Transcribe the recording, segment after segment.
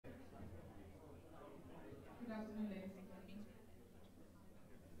afternoon, ladies and gentlemen.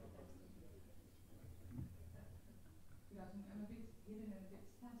 Good afternoon. I'm a bit hidden and a bit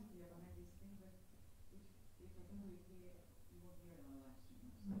static here behind this thing, but if I don't do it here, you won't hear it on the live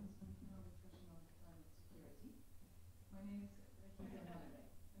stream. So it's a panel discussion on climate security. My name is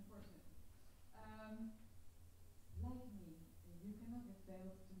unfortunately. Like me, you cannot have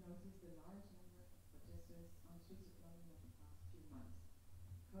failed to notice the large number of protesters on the streets of London over the past few months,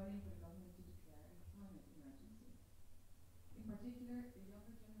 calling for the government to declare a climate emergency. In particular, the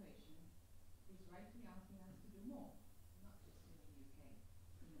younger generation is rightly asking us to do more, not just in the UK,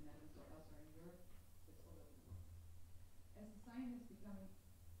 in the Netherlands or elsewhere in Europe, but all over the world. As the science has become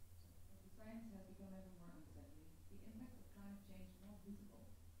ever more unsettling, the impact of climate change more visible,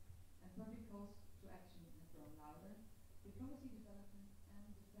 and public calls to action have grown louder, diplomacy, development,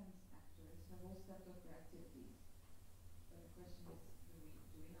 and defense actors have all stepped up their activities. But the question is, do we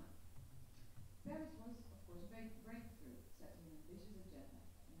do enough? Paris was, of course, a breakthrough, setting an ambitious agenda,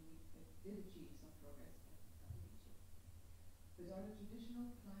 and we did achieve some progress at Katowice. But are the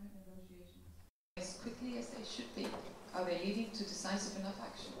traditional climate negotiations as quickly as they should be? Are they leading to decisive enough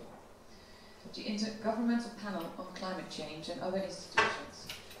action? The Intergovernmental Panel on Climate Change and other institutions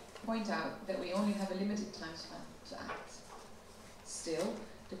point out that we only have a limited time span to act. Still,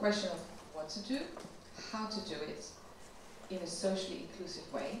 the question of what to do, how to do it in a socially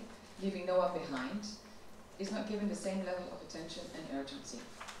inclusive way, leaving no one behind, is not given the same level of attention and urgency.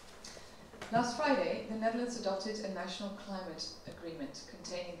 Last Friday, the Netherlands adopted a national climate agreement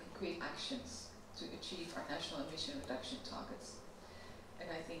containing concrete actions to achieve our national emission reduction targets. And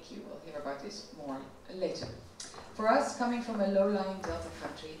I think you will hear about this more later. For us, coming from a low-lying delta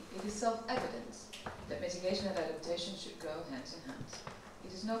country, it is self-evident that mitigation and adaptation should go hand in hand.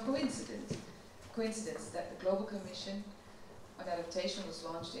 It is no coincidence that the Global Commission on Adaptation was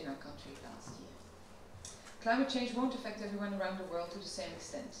launched in our country last year. Climate change won't affect everyone around the world to the same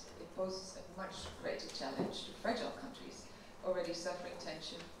extent. It poses a much greater challenge to fragile countries already suffering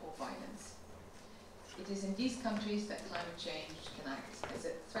tension or violence. It is in these countries that climate change can act as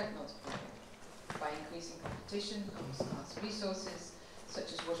a threat multiplier. By increasing competition on scarce resources,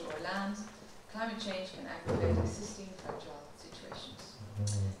 such as water or land, climate change can aggravate existing fragile situations.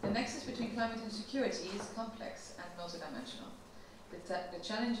 The nexus between climate and security is complex and multidimensional. The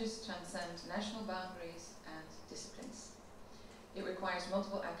challenges transcend national boundaries and disciplines. It requires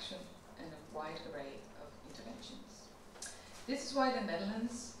multiple action and a wide array of interventions. This is why the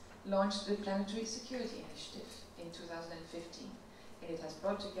Netherlands launched the Planetary Security Initiative in 2015, and it has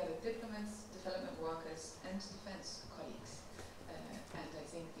brought together diplomats, development workers, and defense colleagues. And I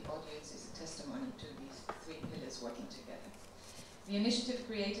think the audience is a testimony to these three pillars working together. The initiative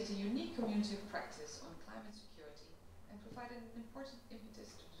created a unique community of practice on climate security and provided an important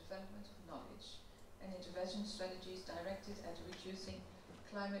impetus to the development of knowledge and intervention strategies directed at reducing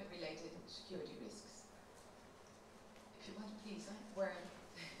climate-related security risks. If you want, please,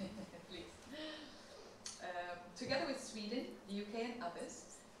 please. Together with Sweden, the UK and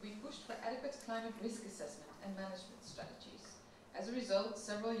others, we pushed for adequate climate risk assessment and management strategies. As a result,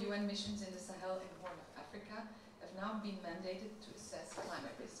 several UN missions in the Sahel and Horn of Africa have now been mandated to assess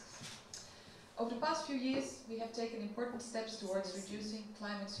climate risks. Over the past few years, we have taken important steps towards reducing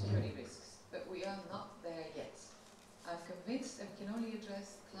climate security risks, but we are not there yet. I'm convinced that we can only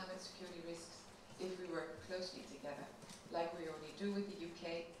address climate security risks if we work closely together, like we already do with the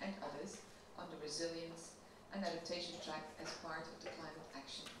UK and others on the resilience and adaptation track as part of the Climate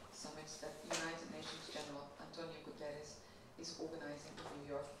Action Summits that United Nations General António Guterres is organizing in New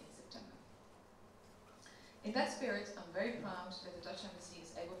York in September. In that spirit, I'm very proud that the Dutch Embassy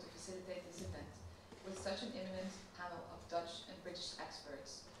is able to facilitate this event with such an eminent panel of Dutch and British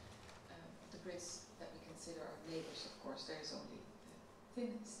experts. The Brits that we consider our neighbors, of course, there is only a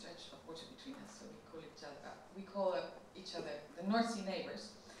thin stretch of water between us, so we call each other the North Sea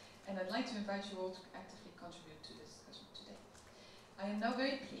neighbors. And I'd like to invite you all to actively contribute to this discussion today. I am now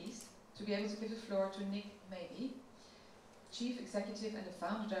very pleased to be able to give the floor to Nick Maybe, Chief Executive and the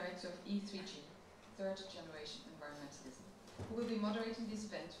Founder Director of E3G, Third Generation Environmentalism, who will be moderating this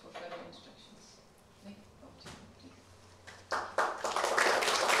event for further introductions. Nick, over to you, please.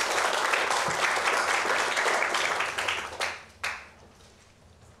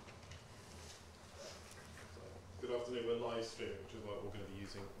 Good afternoon. We're live streaming, which is why we're going to be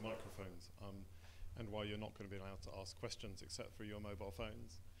using microphones and why you're not going to be allowed to ask questions except through your mobile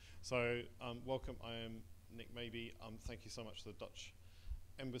phones. So welcome. I am Nick Maybe. Thank you so much to the Dutch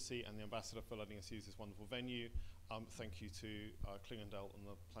Embassy and the Ambassador for letting us use this wonderful venue. Thank you to Klingendel and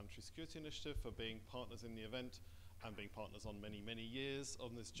the Planetary Security Initiative for being partners in the event. and being partners on many, many years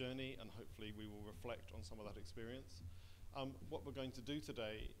on this journey, and hopefully we will reflect on some of that experience. What we're going to do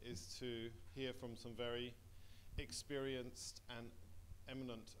today is to hear from some very experienced and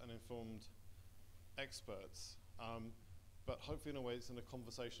eminent and informed experts, but hopefully in a way it's in a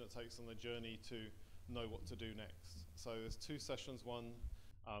conversation that takes on the journey to know what to do next. So there's two sessions, one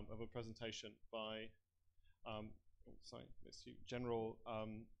of a presentation by General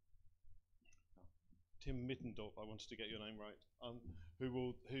Tim Mittendorf, I wanted to get your name right,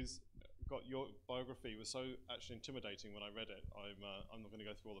 who's got your biography was so actually intimidating when I read it. I'm not going to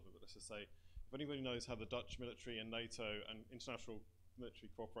go through all of it, but let's just say, if anybody knows how the Dutch military and NATO and international military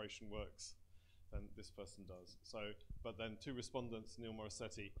cooperation works, then this person does. So, but then two respondents, Neil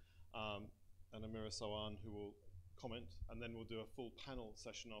Morissetti and Amira Sawan, who will comment, and then we'll do a full panel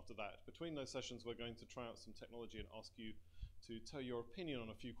session after that. Between those sessions, we're going to try out some technology and ask you to tell your opinion on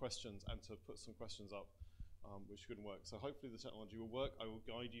a few questions and to put some questions up which couldn't work. So hopefully the technology will work. I will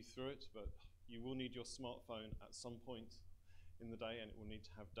guide you through it, but you will need your smartphone at some point in the day, and it will need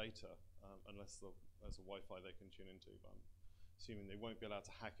to have data unless there's a Wi-Fi they can tune into. But I'm assuming they won't be allowed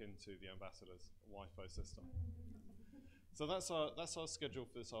to hack into the ambassador's Wi-Fi system. So that's our schedule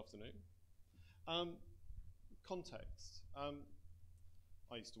for this afternoon. Context.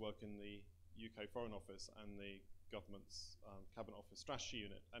 I used to work in the UK Foreign Office and the government's Cabinet Office Strategy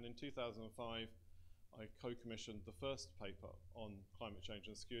Unit, and in 2005 I co-commissioned the first paper on climate change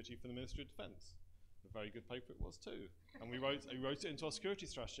and security for the Ministry of Defence. A very good paper it was too, and I wrote it into our security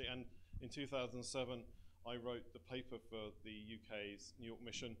strategy, and in 2007 I wrote the paper for the UK's New York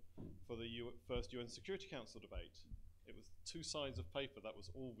mission for the first UN Security Council debate. It was 2 sides of paper, that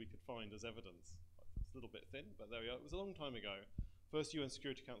was all we could find as evidence. It's a little bit thin, but there we go, it was a long time ago. First UN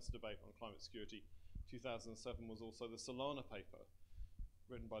Security Council debate on climate security. 2007 was also the Solana paper,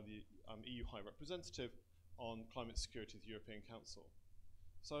 written by the EU High Representative on climate security at the European Council.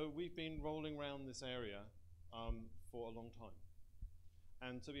 So we've been rolling around this area for a long time.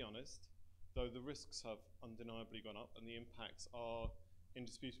 And to be honest, though the risks have undeniably gone up and the impacts are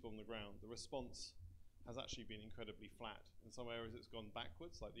indisputable on the ground, the response has actually been incredibly flat. In some areas it's gone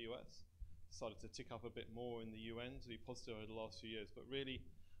backwards, like the US. Started to tick up a bit more in the UN to be positive over the last few years, but really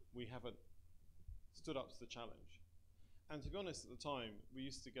we haven't stood up to the challenge. And to be honest, at the time, we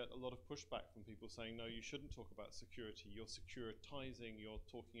used to get a lot of pushback from people saying, no, you shouldn't talk about security, you're securitizing, you're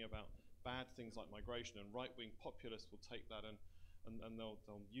talking about bad things like migration, and right-wing populists will take that and they'll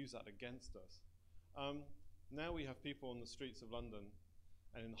use that against us. Now we have people on the streets of London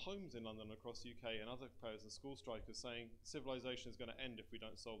and in homes in London across the UK and other players and school strikers saying civilization is going to end if we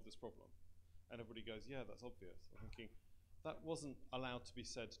don't solve this problem. And everybody goes, yeah, that's obvious. I'm thinking, that wasn't allowed to be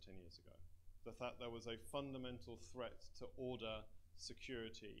said 10 years ago. The fact there was a fundamental threat to order,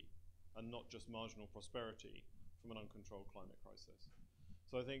 security, and not just marginal prosperity from an uncontrolled climate crisis.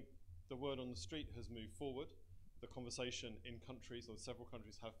 So I think the word on the street has moved forward. The conversation in countries, or several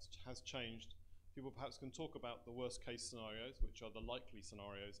countries, has changed. People perhaps can talk about the worst case scenarios, which are the likely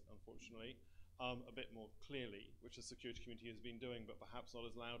scenarios, unfortunately, a bit more clearly, which the security community has been doing, but perhaps not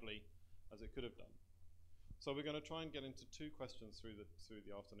as loudly as it could have done. So we're going to try and get into 2 questions through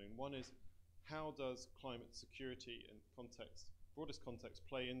the afternoon. One is, how does climate security in context, broadest context,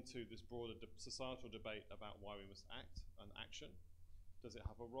 play into this broader societal debate about why we must act and action? Does it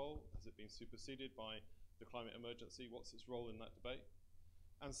have a role? Has it been superseded by the climate emergency? What's its role in that debate?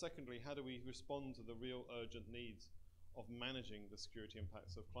 And secondly, how do we respond to the real urgent needs of managing the security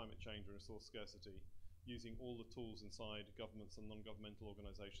impacts of climate change and resource scarcity, using all the tools inside governments and non-governmental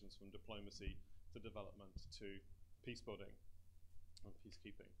organizations, from diplomacy to development to peace building and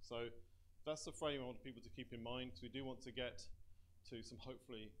peacekeeping? So that's the frame I want people to keep in mind, because we do want to get to some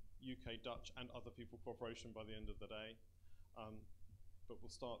hopefully UK, Dutch and other people cooperation by the end of the day. But we'll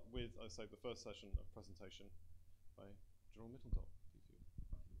start with, I say, the first session of presentation by General Mittendorf.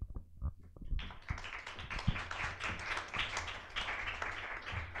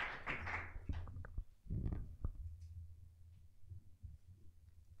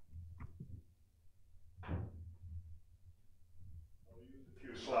 I'll use a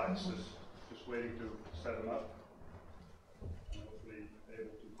few slides, just waiting to set them up, and hopefully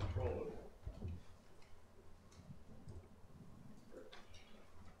able to control them.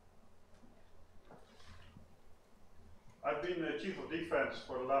 I've been Chief of Defense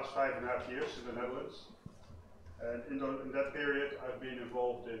for the last 5.5 years in the Netherlands, and in that period I've been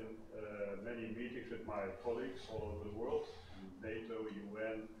involved in many meetings with my colleagues all over the world, NATO,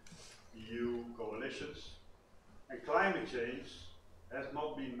 UN, EU, coalitions, and climate change has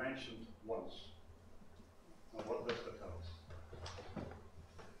not been mentioned once. Now what does that tell us?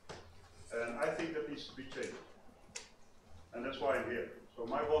 And I think that needs to be changed. And that's why I'm here. So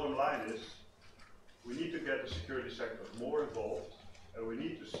my bottom line is, we need to get the security sector more involved, and we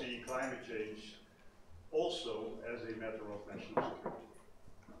need to see climate change also as a matter of national security.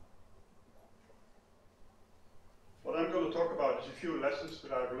 What I'm going to talk about is a few lessons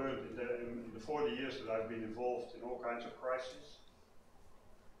that I've learned in the 40 years that I've been involved in all kinds of crises.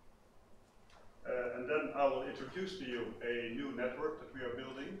 And then I will introduce to you a new network that we are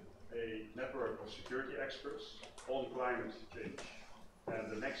building, a network of security experts on climate change and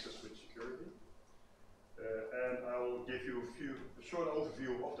the nexus with security. And I will give you a short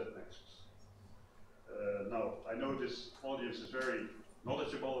overview of that nexus. Now, I know this audience is very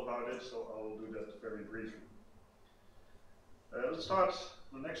knowledgeable about it, so I will do that very briefly. Let's start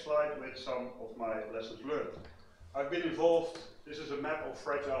the next slide with some of my lessons learned. I've been involved, this is a map of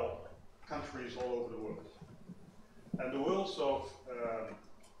fragile countries all over the world. And the worlds of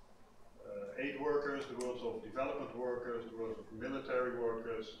aid workers, the worlds of development workers, the worlds of military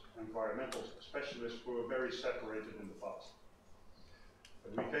workers, environmental specialists were very separated in the past.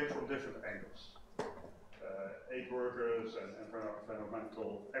 And we came from different angles. Aid workers and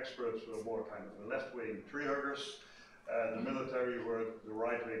environmental experts were more kind of the left-wing tree huggers, and the military were the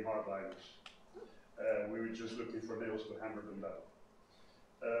right-wing hardliners. We were just looking for nails to hammer them down.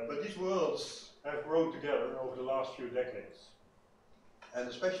 But these worlds have grown together over the last few decades. And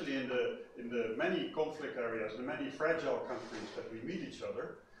especially in the many conflict areas, the many fragile countries that we meet each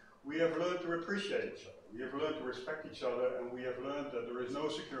other, we have learned to appreciate each other. We have learned to respect each other, and we have learned that there is no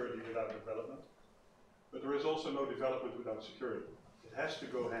security without development, but there is also no development without security. It has to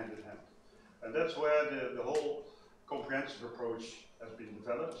go hand in hand. And that's where the whole comprehensive approach has been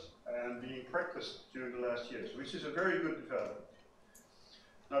developed and being practiced during the last years, which is a very good development.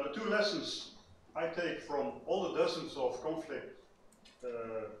 Now, the two lessons I take from all the dozens of conflict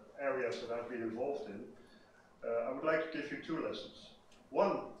areas that I've been involved in, I would like to give you two lessons.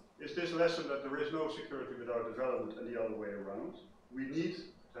 One is this lesson that there is no security without development and the other way around. We need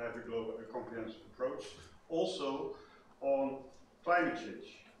to have a comprehensive approach, also on climate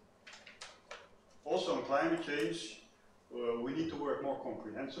change. Also on climate change, we need to work more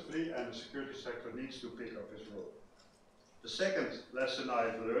comprehensively, and the security sector needs to pick up its role. The second lesson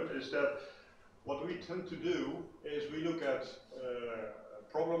I've learned is that what we tend to do is we look at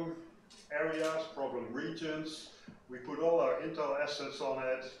problem areas, problem regions, we put all our intel assets on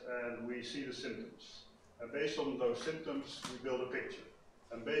it, and we see the symptoms. And based on those symptoms, we build a picture.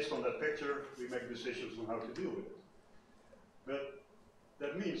 And based on that picture, we make decisions on how to deal with it. But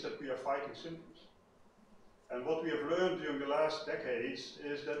that means that we are fighting symptoms. And what we have learned during the last decades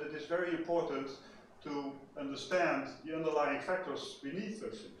is that it is very important to understand the underlying factors beneath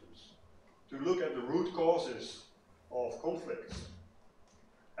those symptoms, to look at the root causes of conflicts.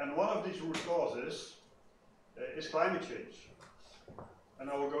 And one of these root causes is climate change. And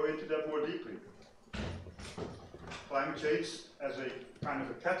I will go into that more deeply. Climate change as a kind of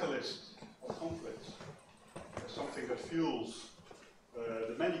a catalyst of conflicts, as something that fuels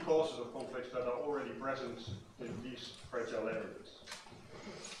the many causes of conflicts that are already present in these fragile areas.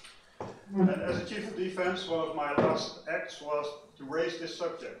 And as a Chief of Defense, one of my last acts was to raise this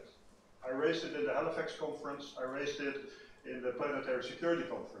subject. I raised it in the Halifax conference, I raised it in the Planetary Security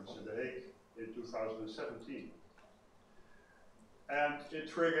Conference in The Hague in 2017. And it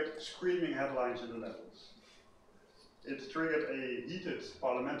triggered screaming headlines in the Netherlands. It triggered a heated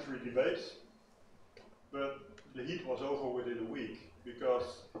parliamentary debate, but the heat was over within a week, because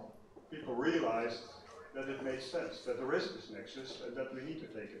people realized that it made sense, that there is this nexus, and that we need to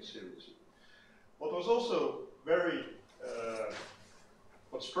take it seriously. What was also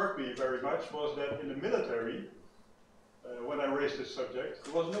what struck me very much was that in the military, when I raised this subject,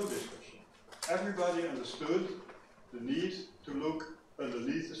 there was no discussion. Everybody understood the need to look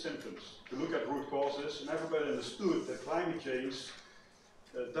underneath the symptoms, to look at root causes, and everybody understood that climate change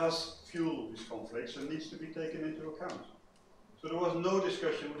does fuel these conflicts and needs to be taken into account. So there was no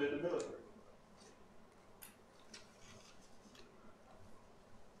discussion within the military.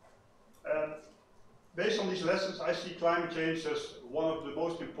 And based on these lessons, I see climate change as one of the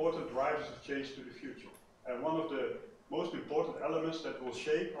most important drivers of change to the future, and one of the most important elements that will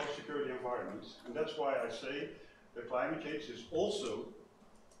shape our security environment. And that's why I say that climate change is also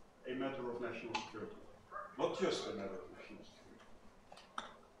a matter of national security, not just a matter of national security.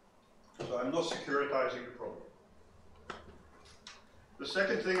 So I'm not securitizing the problem. The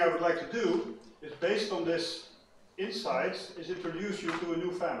second thing I would like to do is, based on this insights, is introduce you to a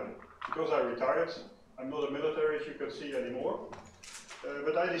new family. Because I retired, I'm not a military, as you can see, anymore.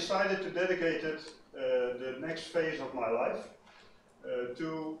 But I decided to dedicate it, the next phase of my life,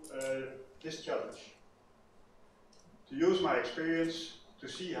 to this challenge. to use my experience to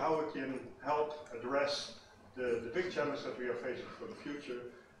see how we can help address the big challenge that we are facing for the future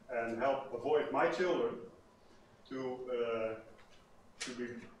and help avoid my children to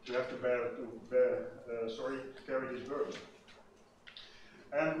carry this burden.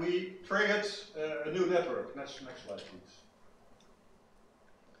 And we triggered a new network. Next slide, please.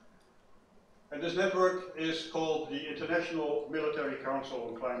 And this network is called the International Military Council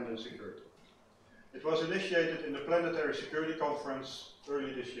on Climate and Security. It was initiated in the Planetary Security Conference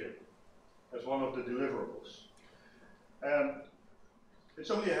early this year as one of the deliverables. And it's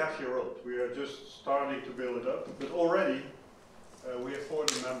only a half-year old. We are just starting to build it up, but already we have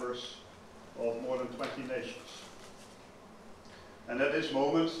 40 members of more than 20 nations. And at this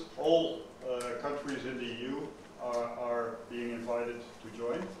moment, all countries in the EU are being invited to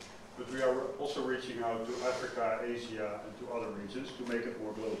join, but we are also reaching out to Africa, Asia, and to other regions to make it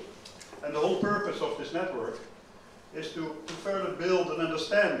more global. And the whole purpose of this network is to further build an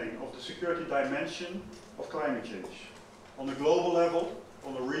understanding of the security dimension of climate change on a global level,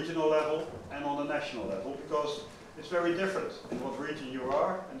 on a regional level, and on a national level, because it's very different in what region you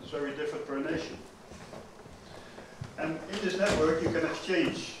are, and it's very different per nation. And in this network, you can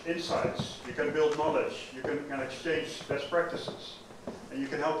exchange insights, you can build knowledge, you can exchange best practices, and you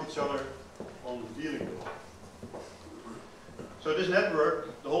can help each other on dealing with it. So this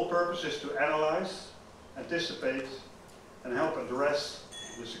network, the whole purpose is to analyze, anticipate, and help address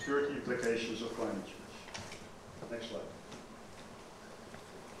the security implications of climate change. Next slide.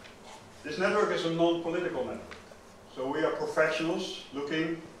 This network is a non-political network. So we are professionals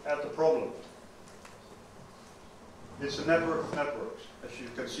looking at the problem. It's a network of networks, as you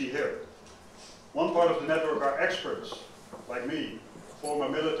can see here. One part of the network are experts, like me, former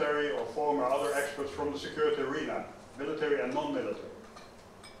military or former other experts from the security arena, military and non-military.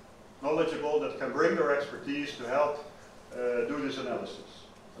 Knowledgeable that can bring their expertise to help do this analysis.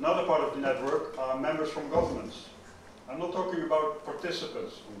 Another part of the network are members from governments. I'm not talking about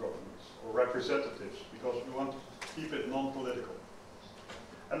participants from governments or representatives, because we want to keep it non-political.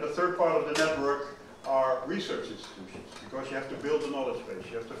 And the third part of the network are research institutions, because you have to build a knowledge base.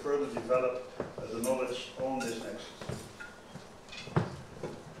 You have to further develop the knowledge on this nexus.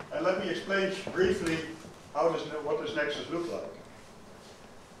 And let me explain briefly what this nexus looks like.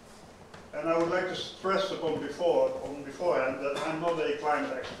 And I would like to stress beforehand that I'm not a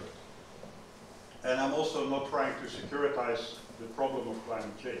climate expert. And I'm also not trying to securitize the problem of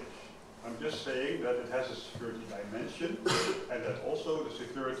climate change. I'm just saying that it has a security dimension, and that also the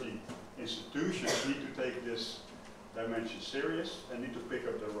security institutions need to take this dimension serious and need to pick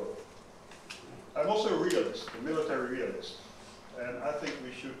up their role. I'm also a realist, a military realist, and I think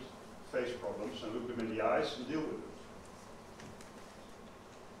we should face problems and look them in the eyes and deal with them.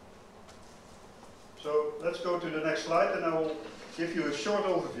 So let's go to the next slide, and I will give you a short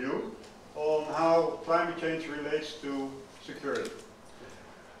overview on how climate change relates to security.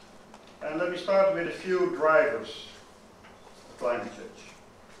 And let me start with a few drivers of climate change,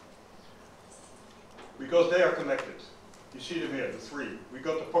 because they are connected. You see them here, the three. We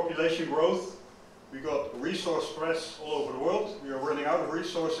got the population growth, we got resource stress all over the world, we are running out of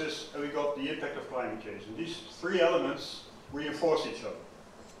resources, and we got the impact of climate change. And these three elements reinforce each other.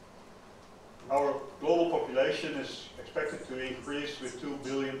 Our global population is expected to increase with 2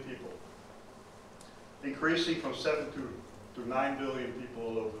 billion people, increasing from 7 to 9 billion people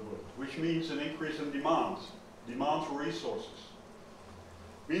all over the world, which means an increase in demand for resources.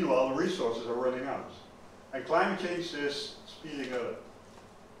 Meanwhile, the resources are running out, and climate change is speeding up.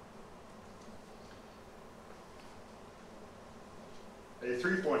 A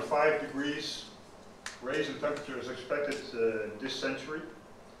 3.5 degrees raise in temperature is expected this century,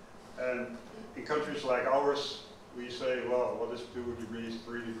 and in countries like ours, we say, well, what is 2 degrees,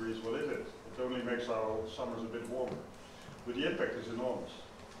 3 degrees, what is it? It only makes our summers a bit warmer. But the impact is enormous.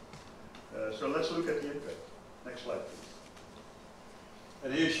 So let's look at the impact. Next slide, please.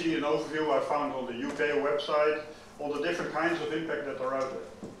 And here you see an overview I found on the UK website, all the different kinds of impact that are out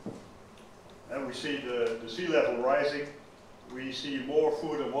there. And we see the sea level rising, we see more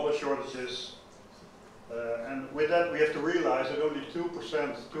food and water shortages, and with that we have to realize that only 2%,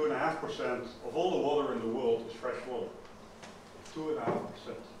 2.5% of all the water in the world is fresh water.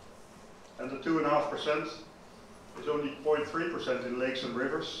 2.5%. And the 2.5% is only 0.3% in lakes and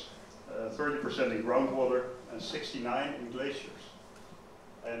rivers, 30% in groundwater, and 69% in glaciers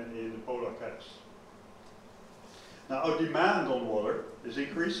and in the polar caps. Now our demand on water is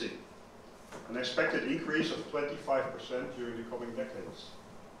increasing, an expected increase of 25% during the coming decades.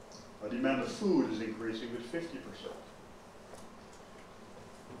 Our demand of food is increasing with 50%.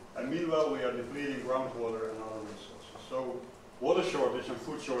 And meanwhile we are depleting groundwater and other resources. So water shortage and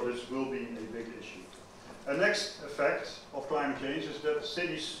food shortage will be a big issue. A next effect of climate change is that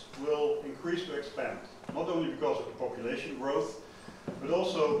cities will increase to expand, not only because of the population growth, but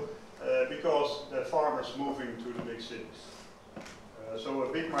also because the farmers moving to the big cities. So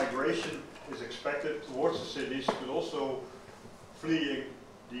a big migration is expected towards the cities, but also fleeing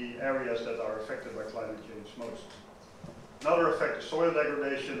the areas that are affected by climate change most. Another effect is soil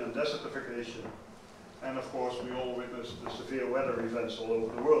degradation and desertification. And of course, we all witness the severe weather events all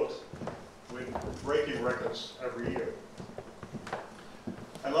over the world, with breaking records every year.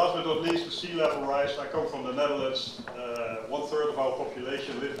 And last but not least, the sea level rise. I come from the Netherlands. 1/3 of our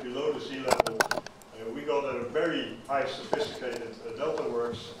population lives below the sea level. We got a very high sophisticated delta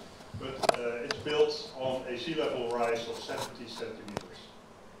works, but it's built on a sea level rise of 70 centimeters.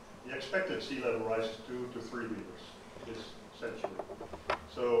 The expected sea level rise is 2 to 3 meters this century.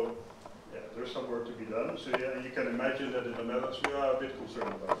 So yeah, there's some work to be done. So yeah, you can imagine that in the Netherlands we are a bit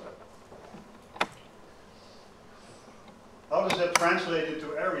concerned about that. How does that translate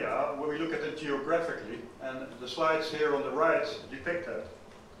into area when we look at it geographically? And the slides here on the right depict that.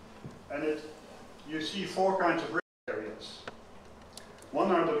 And you see 4 kinds of risk areas.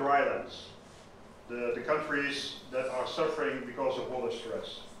 One are the drylands, the countries that are suffering because of water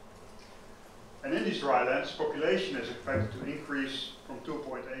stress. And in these drylands, population is expected to increase from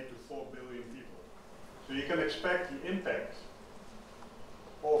 2.8 to 4 billion people. So you can expect the impact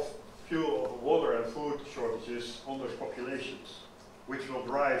of fuel, water and food shortages on those populations, which will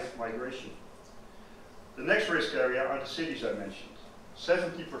drive migration. The next risk area are the cities I mentioned.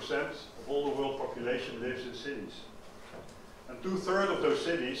 70% of all the world population lives in cities. And 2/3 of those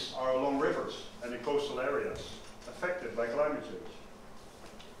cities are along rivers and in coastal areas affected by climate change.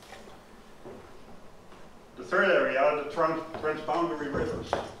 The third area are the transboundary rivers.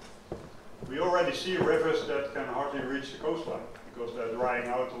 We already see rivers that can hardly reach the coastline because they're drying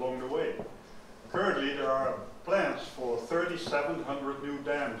out along the way. Currently, there are plans for 3,700 new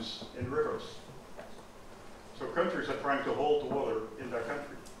dams in rivers. So countries are trying to hold the water in their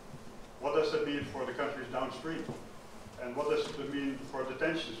country. What does that mean for the countries downstream? And what does it mean for the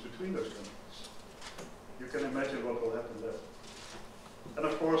tensions between those countries? You can imagine what will happen there. And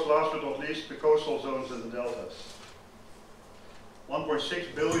of course, last but not least, the coastal zones and the deltas. 1.6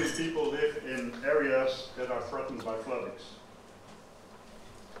 billion people live in areas that are threatened by floodings.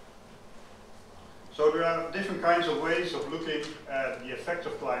 So there are different kinds of ways of looking at the effect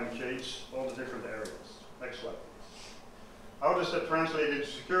of climate change on the different areas. Next slide, please. How does that translate into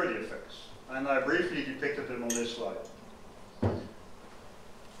security effects? And I briefly depicted them on this slide.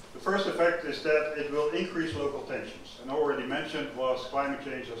 The first effect is that it will increase local tensions. And already mentioned was climate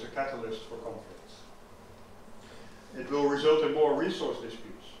change as a catalyst for conflicts. It will result in more resource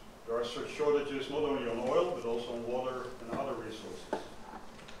disputes. There are shortages not only on oil, but also on water and other resources.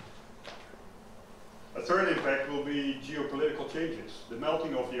 A third impact will be geopolitical changes. The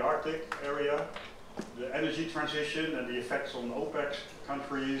melting of the Arctic area, the energy transition and the effects on OPEC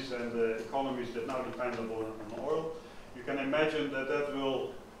countries and the economies that now depend on oil. You can imagine that that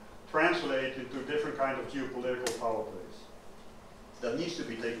will translate into different kind of geopolitical power plays. That needs to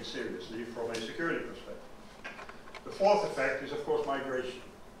be taken seriously from a security perspective. The fourth effect is, of course, migration.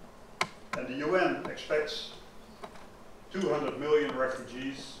 And the UN expects 200 million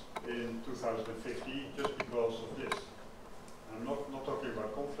refugees in 2050 just because of this. I'm not talking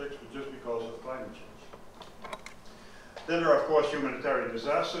about conflicts, but just because of climate change. Then there are, of course, humanitarian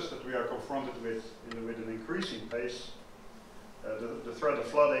disasters that we are confronted with with an increasing pace. The threat of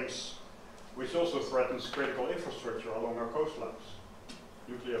floodings, which also threatens critical infrastructure along our coastlines.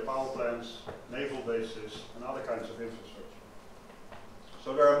 Nuclear power plants, naval bases, and other kinds of infrastructure.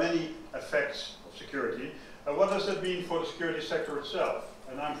 So there are many effects of security. And what does that mean for the security sector itself?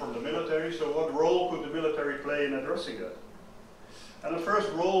 And I'm from the military, so what role could the military play in addressing that? And the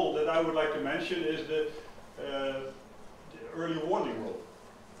first role that I would like to mention is the early warning role.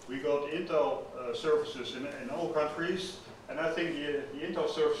 We got intel services in all countries, and I think the intel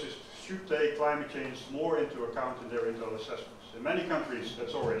services should take climate change more into account in their intel assessments. In many countries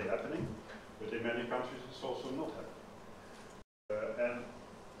that's already happening, but in many countries it's also not happening. And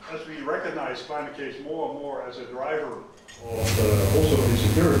as we recognize climate change more and more as a driver of also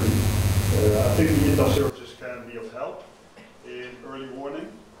insecurity, I think the intel services can be of help in early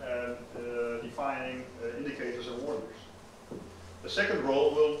warning and defining indicators and warners. The second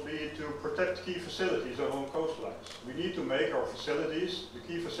role will be to protect key facilities along coastlines. We need to make our facilities, the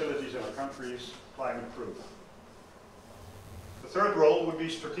key facilities in our countries, climate proof. The third role would be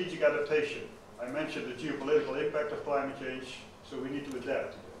strategic adaptation. I mentioned the geopolitical impact of climate change, so we need to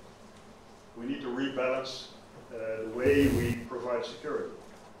adapt to that. We need to rebalance the way we provide security.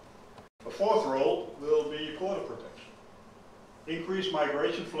 A fourth role will be border protection. Increased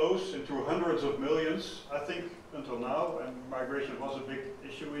migration flows into hundreds of millions, I think, until now, and migration was a big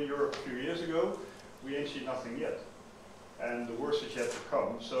issue in Europe a few years ago. We ain't seen nothing yet. And the worst is yet to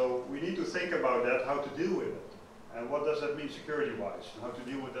come. So we need to think about that, how to deal with it. And what does that mean security-wise, and how to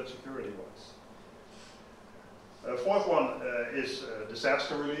deal with that security-wise. Fourth one is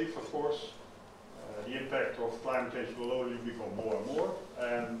disaster relief, of course. The impact of climate change will only become more and more.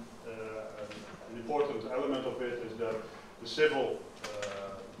 And an important element of it is that the civil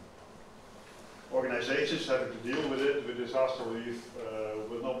organizations having to deal with it, with disaster relief,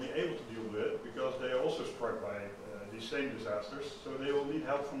 will not be able to deal with it because they are also struck by these same disasters, so they will need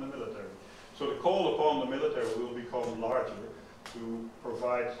help from the military. So the call upon the military will become larger to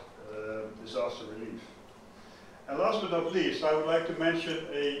provide disaster relief. And last but not least, I would like to mention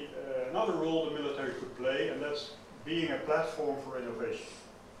another role the military could play, and that's being a platform for innovation.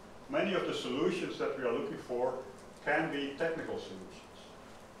 Many of the solutions that we are looking for can be technical solutions.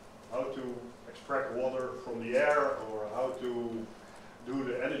 How to extract water from the air, or how to do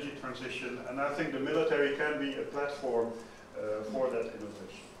the energy transition, and I think the military can be a platform for that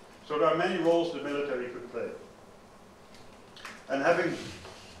innovation. So there are many roles the military could play. And having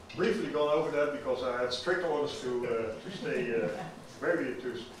briefly gone over that, because I had strict orders to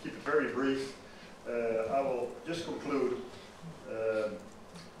keep it very brief, I will just conclude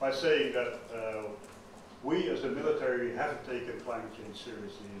by saying that we as the military haven't taken climate change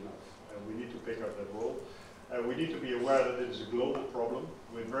seriously enough, and we need to pick up that role. We need to be aware that it is a global problem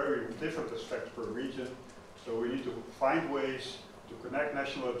with very different aspects per region, so we need to find ways to connect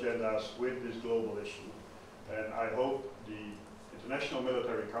national agendas with this global issue. And I hope the International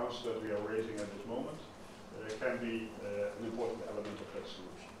Military Council that we are raising at this moment can be an important element of that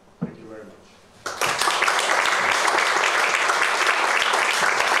solution. Thank you very much.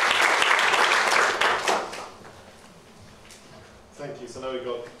 Thank you. So now we've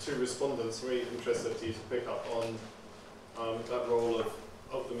got two respondents. Really interested to pick up on that role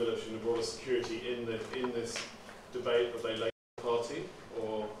of the military and the broader security in this debate. Are they late party,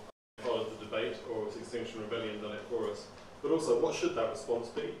 or part of the debate, or has Extinction Rebellion done it for us? But also, what should that response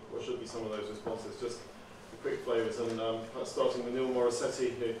be? What should be some of those responses? Just quick flavours, and starting with Neil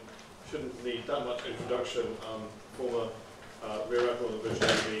Morissetti, who shouldn't need that much introduction, former Rear Admiral of the British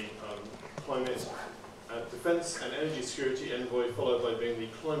Navy, climate, defence and energy security envoy, followed by being the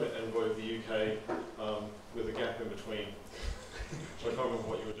climate envoy of the UK, with a gap in between. I can't remember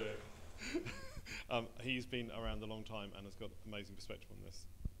what you were doing. He's been around a long time and has got amazing perspective on this.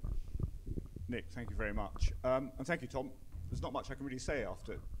 Nick, thank you very much. And thank you, Tom. There's not much I can really say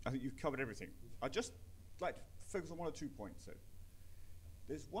after. I think you've covered everything. I'd just like to focus on one or 2 points, though.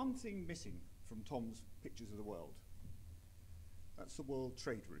 There's one thing missing from Tom's pictures of the world. That's the world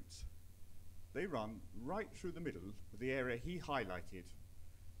trade routes. They run right through the middle of the area he highlighted,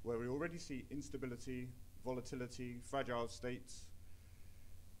 where we already see instability, volatility, fragile states,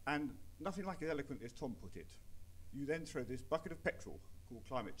 and nothing like as eloquent as Tom put it. You then throw this bucket of petrol called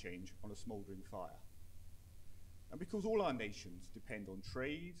climate change on a smouldering fire. And because all our nations depend on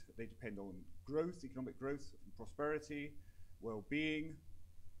trade, they depend on growth, economic growth, and prosperity, well-being,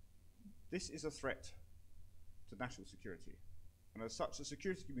 this is a threat to national security. And as such, the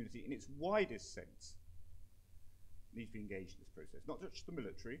security community, in its widest sense, needs to be engaged in this process. Not just the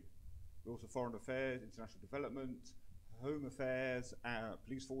military, but also foreign affairs, international development, home affairs,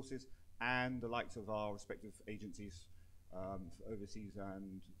 police forces, and the likes of our respective agencies for overseas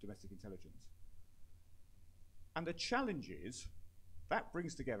and domestic intelligence. And the challenge is that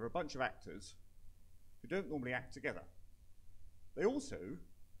brings together a bunch of actors who don't normally act together. They also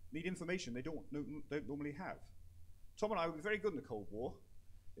need information they don't normally have. Tom and I were very good in the Cold War.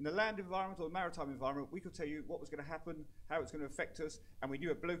 In the land environment or the maritime environment, we could tell you what was going to happen, how it's going to affect us, and we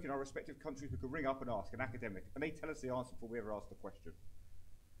knew a bloke in our respective countries we could ring up and ask, an academic, and they tell us the answer before we ever ask the question.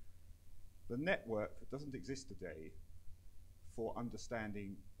 The network doesn't exist today for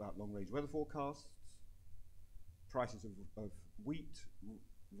understanding about long-range weather forecasts, prices of wheat,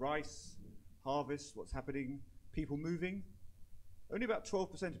 rice, harvest, what's happening, people moving. Only about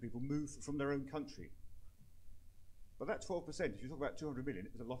 12% of people move from their own country. But that 12%, if you talk about 200 million,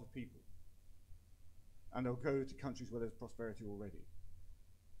 is a lot of people. And they'll go to countries where there's prosperity already.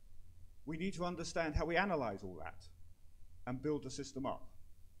 We need to understand how we analyze all that and build the system up.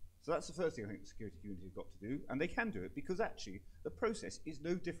 So that's the first thing I think the security community has got to do, and they can do it because actually the process is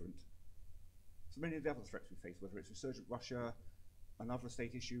no different from many of the other threats we face, whether it's resurgent Russia, another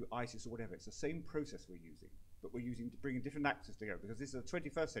state issue, ISIS, or whatever. It's the same process we're using, but we're using to bring different actors together because this is a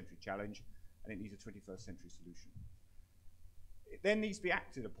 21st century challenge, and it needs a 21st century solution. It then needs to be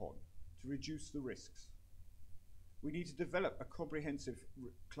acted upon to reduce the risks. We need to develop a comprehensive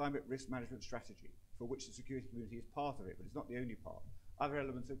climate risk management strategy for which the security community is part of it, but it's not the only part. Other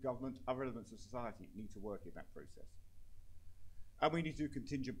elements of government, other elements of society need to work in that process. And we need to do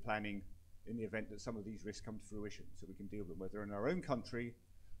contingent planning in the event that some of these risks come to fruition, so we can deal with them, whether in our own country,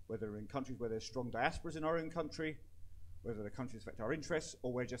 whether in countries where there's strong diasporas in our own country, whether the countries affect our interests,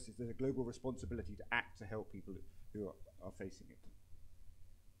 or where just there's a global responsibility to act to help people who are facing it.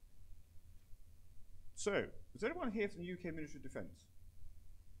 So, is anyone here from the UK Ministry of Defence?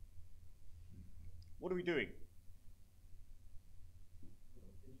 What are we doing?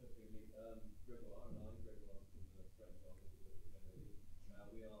 Interestingly, we are today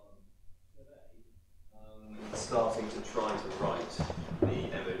starting to try to write the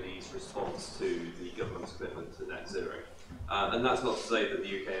MOD's response to the government's commitment to net zero. And that's not to say that the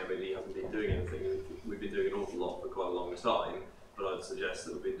UK MOD hasn't been doing anything. We've been doing an awful lot for quite a long time, but I'd suggest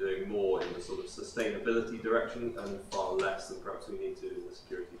that we've been doing more in the sort of sustainability direction and far less than perhaps we need to in the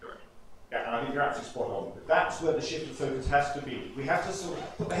security direction. Yeah, and I think you're absolutely spot on. That's where the shift of focus has to be. We have to sort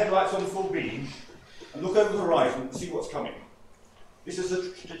of put the headlights on full beam and look over the horizon and see what's coming. This is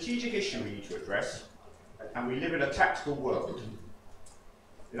a strategic issue we need to address, and we live in a tactical world.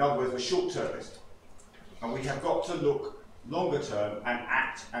 In other words, we're short-termist, and we have got to look longer term and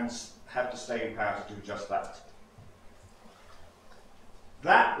act and have the staying power to do just that.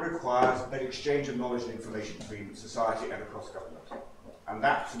 That requires an exchange of knowledge and information between society and across government. And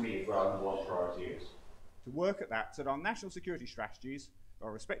that, to me, is where our number one priority is. To work at that, so that our national security strategies,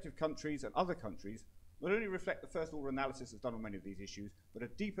 our respective countries and other countries, not only reflect the first order analysis that's done on many of these issues, but a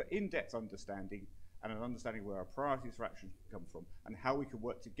deeper in-depth understanding and an understanding where our priorities for action come from and how we can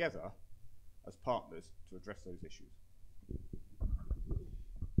work together as partners to address those issues.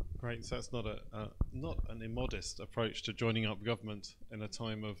 Great, so that's not an immodest approach to joining up government in a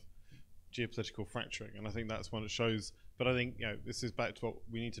time of geopolitical fracturing, and I think that's one that shows. But I think this is back to what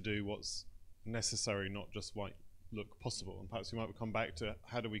we need to do, what's necessary, not just what look possible. And perhaps we might come back to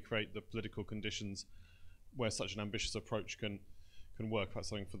how do we create the political conditions where such an ambitious approach can work. Perhaps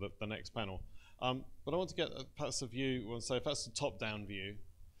something for the next panel. But I want to get perhaps a view. I want to say if that's the top-down view.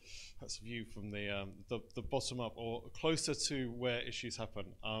 That's a view from the bottom up or closer to where issues happen.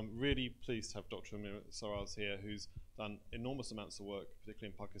 Really pleased to have Dr. Amir Saraz here, who's done enormous amounts of work,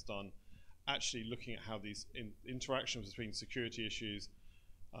 particularly in Pakistan, actually looking at how these interactions between security issues,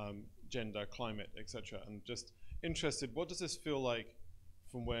 gender, climate, etc. And just interested, what does this feel like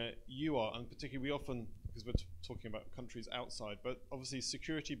from where you are? And particularly, we often, because we're talking about countries outside, but obviously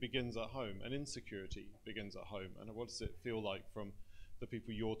security begins at home and insecurity begins at home. And what does it feel like from the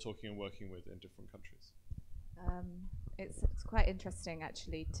people you're talking and working with in different countries? It's quite interesting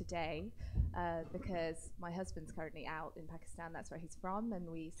actually today because my husband's currently out in Pakistan. That's where he's from, and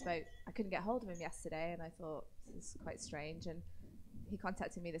we spoke. I couldn't get hold of him yesterday, and I thought this is quite strange. And he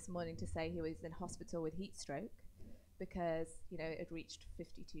contacted me this morning to say he was in hospital with heat stroke because it had reached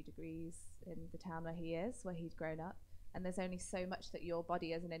 52 degrees in the town where he is, where he'd grown up. And there's only so much that your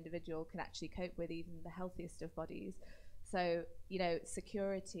body as an individual can actually cope with, even the healthiest of bodies. So,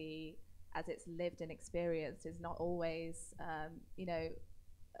 security as it's lived and experienced is not always,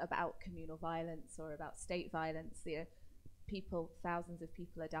 about communal violence or about state violence. Thousands of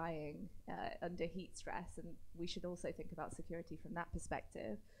people are dying under heat stress, and we should also think about security from that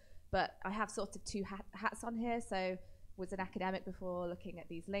perspective. But I have sort of two hats on here. So was an academic before looking at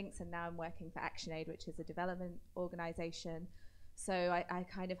these links, and now I'm working for ActionAid, which is a development organization. So I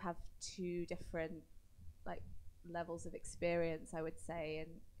kind of have two different levels of experience, I would say,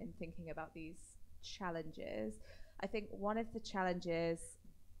 in thinking about these challenges. I think one of the challenges,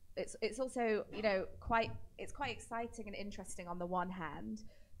 it's also quite exciting and interesting on the one hand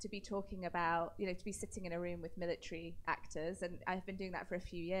to be talking about to be sitting in a room with military actors, and I've been doing that for a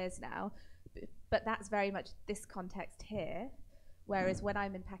few years now, but that's very much this context here. Whereas when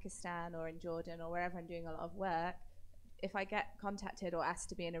I'm in Pakistan or in Jordan or wherever I'm doing a lot of work, if I get contacted or asked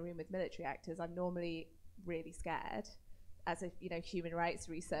to be in a room with military actors, I'm normally really scared as a human rights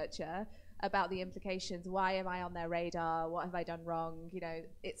researcher about the implications. Why am I on their radar? What have I done wrong?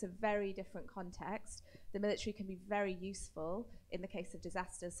 It's a very different context. The military can be very useful in the case of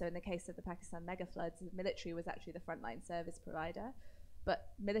disasters. So in the case of the Pakistan mega floods, the military was actually the frontline service provider. But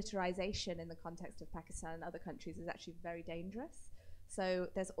militarization in the context of Pakistan and other countries is actually very dangerous. So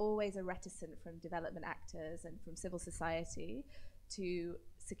there's always a reticence from development actors and from civil society to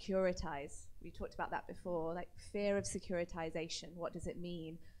securitize. We talked about that before, fear of securitization. What does it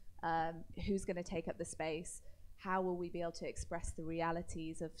mean? Who's going to take up the space? how will we be able to express the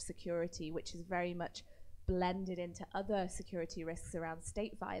realities of security, which is very much blended into other security risks around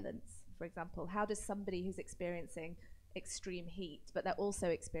state violence, for example? How does somebody who's experiencing extreme heat, but they're also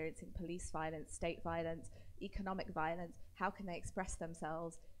experiencing police violence, state violence, economic violence, how can they express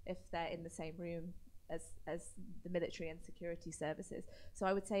themselves if they're in the same room as the military and security services? So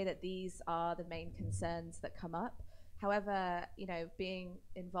I would say that these are the main concerns that come up. However, you know, being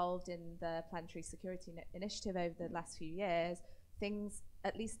involved in the Planetary Security Initiative over the last few years, things,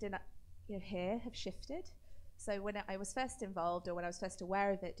 at least in here, have shifted. So when I was first involved, or when I was first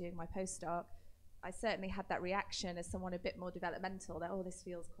aware of it doing my postdoc, I certainly had that reaction as someone a bit more developmental, that, oh, this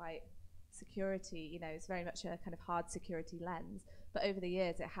feels quite security, you know, it's very much a kind of hard security lens. But over the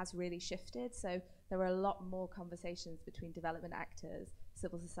years, it has really shifted. So there are a lot more conversations between development actors,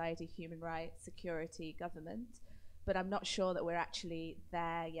 civil society, human rights, security, government. But I'm not sure that we're actually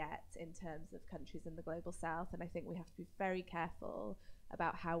there yet in terms of countries in the global south. And I think we have to be very careful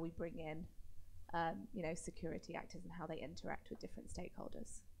about how we bring in, you know, security actors and how they interact with different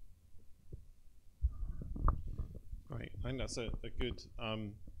stakeholders. Great. I think that's a good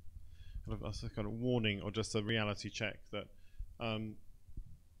kind of warning, or just a reality check, that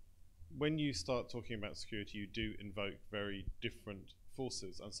when you start talking about security, you do invoke very different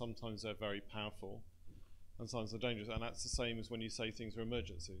forces, and sometimes they're very powerful, and sometimes they're dangerous. And that's the same as when you say things are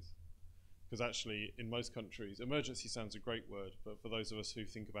emergencies. Because actually, in most countries, emergency sounds a great word, but for those of us who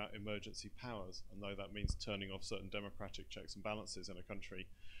think about emergency powers, and though that means turning off certain democratic checks and balances in a country,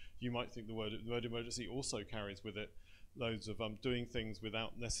 you might think the word emergency also carries with it loads of doing things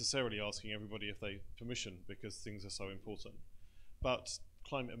without necessarily asking everybody if they permission, because things are so important. But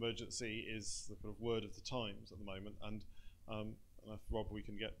climate emergency is the kind of word of the times at the moment, and if Rob, we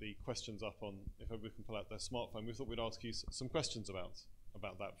can get the questions up on, if everybody can pull out their smartphone. We thought we'd ask you some questions about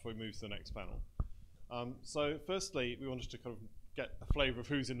that before we move to the next panel. So firstly, we wanted to kind of get a flavour of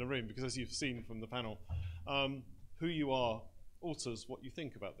who's in the room, because as you've seen from the panel, who you are alters what you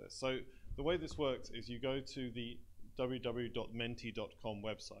think about this. So the way this works is you go to the www.menti.com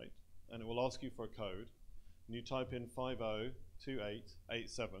website, and it will ask you for a code, and you type in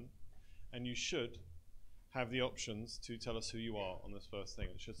 502887, and you should have the options to tell us who you are on this first thing.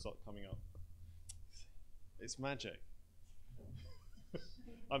 It should start coming up. It's magic.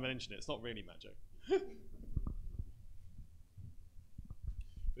 I'm an engineer, it's not really magic. But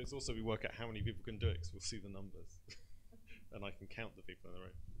it's also, we work out how many people can do it, because we'll see the numbers. And I can count the people in the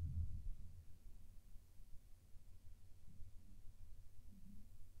room.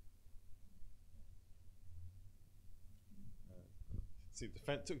 See,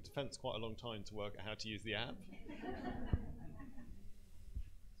 it took defense quite a long time to work out how to use the app.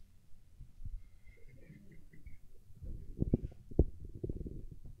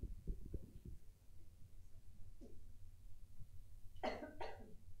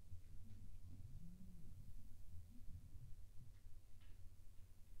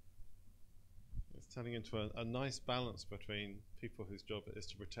 It's turning into a nice balance between people whose job it is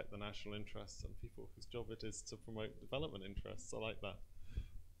to protect the national interests and people whose job it is to promote development interests. I like that.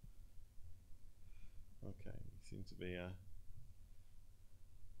 Okay, seem to be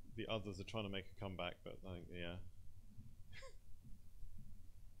the others are trying to make a comeback, but I think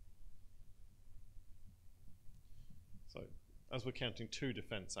so as we're counting 2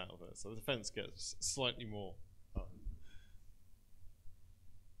 defense out of it, so the defense gets slightly more. Okay,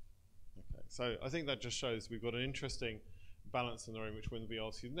 so I think that just shows we've got an interesting balance in the room, which when we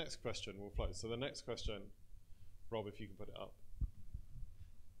ask you the next question will flow. So the next question, Rob, if you can put it up,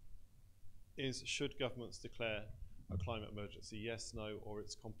 is, should governments declare a climate emergency? Yes, no, or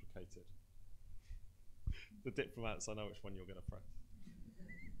it's complicated? The diplomats, I know which one you're going to press.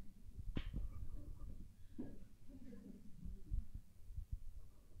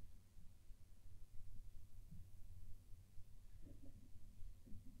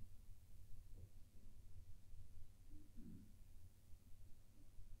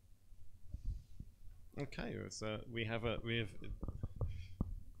 Okay, so we have I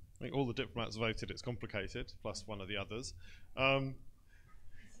think all the diplomats voted it's complicated, plus one of the others.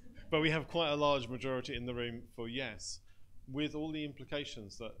 But we have quite a large majority in the room for yes, with all the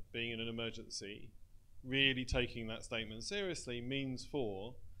implications that being in an emergency, really taking that statement seriously means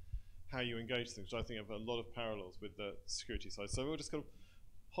for how you engage things, which I think have a lot of parallels with the security side. So we'll just kind of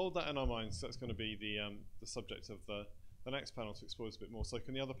hold that in our minds. That's going to be the subject of the next panel to explore this a bit more. So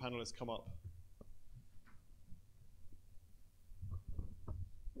can the other panelists come up?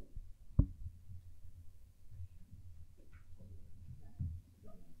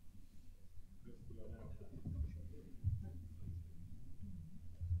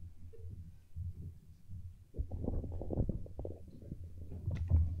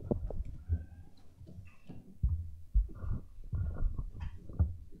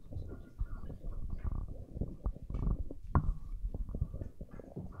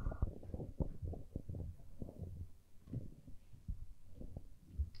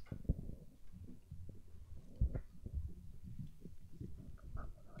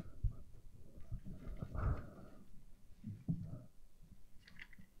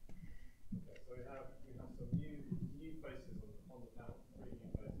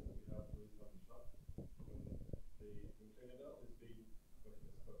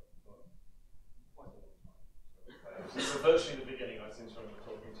 virtually the beginning, I seem to remember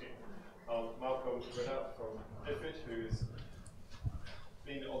talking to you. Malcolm Redout from IFID, who's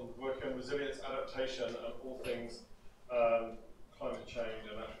been working on resilience, adaptation, and all things climate change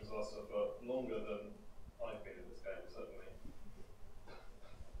and natural disaster for longer than I've been in this game, certainly.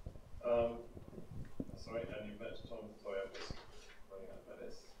 Sorry, and you've met Tom, sorry, I'm just running out of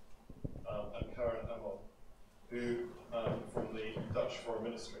minutes. And Karen Amon, who from the Dutch Foreign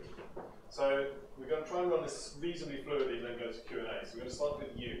Ministry. So we're going to try and run this reasonably fluidly and then go to Q&A. So we're going to start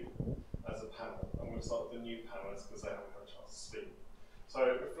with you as a panel. I'm going to start with the new panelists because they haven't had a chance to speak. So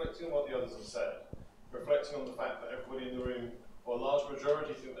reflecting on what the others have said, reflecting on the fact that everybody in the room, or a large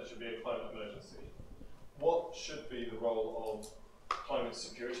majority, think there should be a climate emergency. What should be the role of climate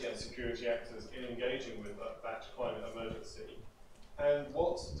security and security actors in engaging with that climate emergency? And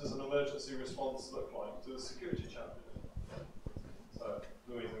what does an emergency response look like to the security challenges? So,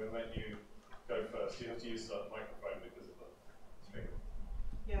 Louise, I'm going to make you go first. You have to use the microphone because of the speaker.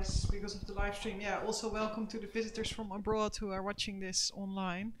 Yes, because of the live stream. Yeah, also welcome to the visitors from abroad who are watching this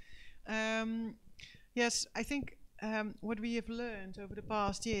online. Yes, I think what we have learned over the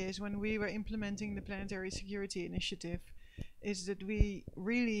past years when we were implementing the Planetary Security Initiative is that we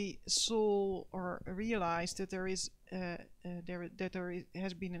really saw or realized that there has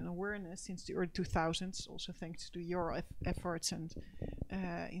been an awareness since the early 2000s, also thanks to your efforts and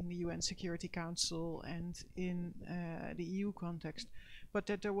in the UN Security Council and in the EU context, but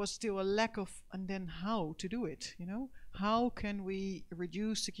that there was still a lack of, and then how to do it, you know? How can we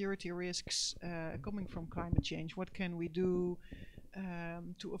reduce security risks coming from climate change? What can we do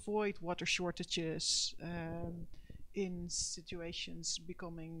to avoid water shortages in situations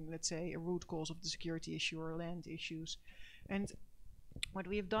becoming, let's say, a root cause of the security issue or land issues? And what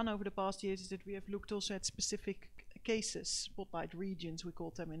we have done over the past years is that we have looked also at specific cases, spotlight regions, we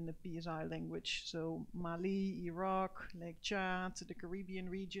call them in the PSI language. So Mali, Iraq, Lake Chad, the Caribbean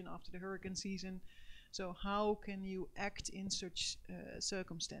region after the hurricane season. So how can you act in such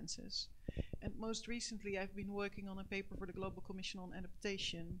circumstances? And most recently I've been working on a paper for the Global Commission on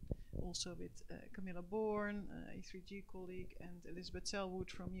Adaptation, also with Camilla Bourne, E3G colleague, and Elizabeth Selwood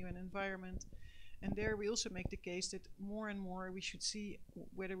from UN Environment. And there we also make the case that more and more we should see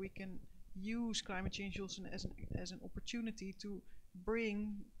whether we can use climate change also as an opportunity to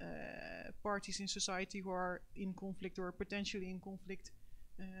bring parties in society who are in conflict or potentially in conflict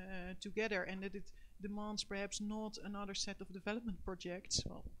together, and that it demands perhaps not another set of development projects,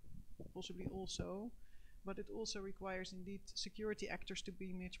 well, possibly also, but it also requires indeed security actors to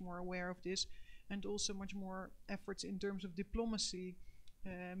be much more aware of this, and also much more efforts in terms of diplomacy,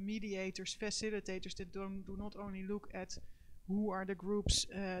 mediators, facilitators that do not only look at who are the groups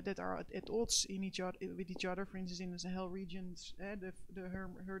that are at odds with each other, for instance in the Sahel regions, the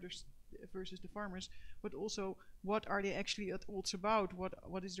herders versus the farmers, but also what are they actually at odds about,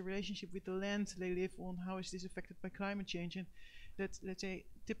 what is the relationship with the land they live on, how is this affected by climate change, and that, let's say,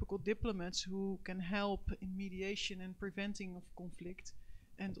 typical diplomats who can help in mediation and preventing of conflict,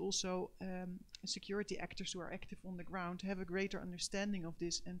 and also security actors who are active on the ground have a greater understanding of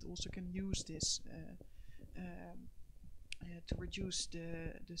this and also can use this to reduce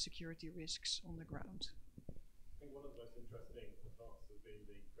the security risks on the ground. I think one of the most interesting advances has been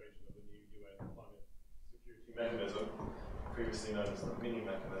the creation of a new UN climate security mechanism, previously known as the mini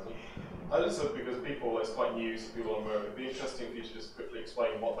mechanism. Also because it's quite new, so people aren't aware of it. It'd be interesting for you to just quickly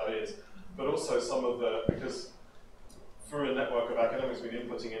explain what that is, but also some of because through a network of academics we've been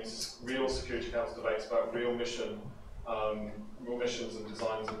inputting into real Security Council debates about real missions and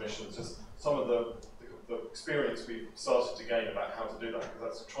designs of missions, just some of the experience we've started to gain about how to do that, because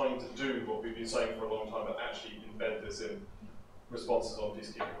that's trying to do what we've been saying for a long time, but actually embed this in responses on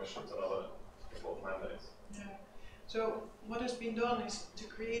peacekeeping missions and other important mandates. Yeah. So what has been done is to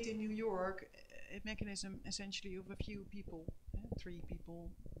create in New York a mechanism essentially of a few people, 3 people,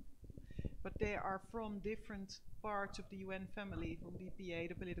 but they are from different parts of the UN family, from DPA,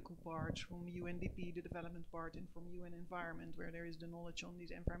 the political part, from UNDP, the development part, and from UN Environment, where there is the knowledge on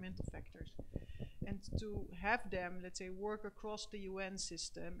these environmental factors. And to have them, let's say, work across the UN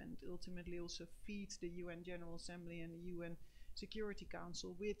system and ultimately also feed the UN General Assembly and the UN Security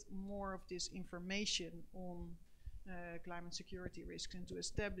Council with more of this information on climate security risks, and to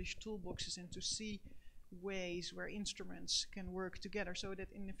establish toolboxes and to see ways where instruments can work together, so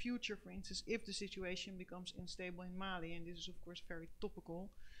that in the future, for instance, if the situation becomes unstable in Mali, and this is of course very topical,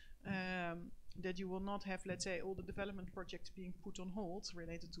 that you will not have, let's say, all the development projects being put on hold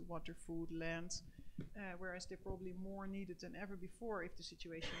related to water, food, land, whereas they're probably more needed than ever before if the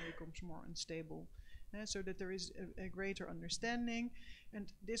situation becomes more unstable. so that there is a greater understanding.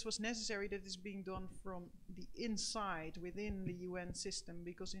 And this was necessary that is being done from the inside within the UN system,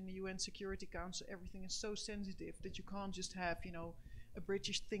 because in the UN Security Council everything is so sensitive that you can't just have, you know, a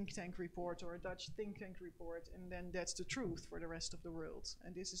British think tank report or a Dutch think tank report and then that's the truth for the rest of the world.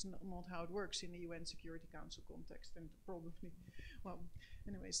 And this is not how it works in the UN Security Council context, and probably, well,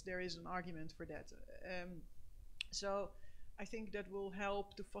 anyways, there is an argument for that. So I think that will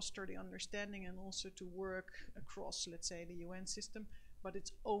help to foster the understanding and also to work across, let's say, the UN system. But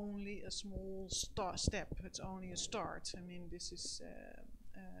it's only a small step. It's only a start. I mean, this is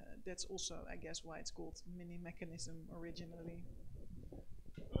that's also, I guess, why it's called mini mechanism originally.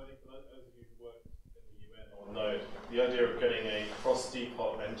 I think for those of you who work in the UN or know, the idea of getting a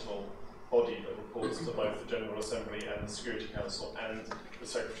cross-departmental body that reports to both the General Assembly and the Security Council and the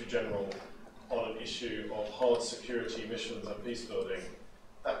Secretary General on an issue of hard security missions and peace building,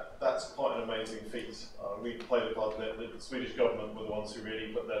 that's quite an amazing feat. We played a part in it. The Swedish government were the ones who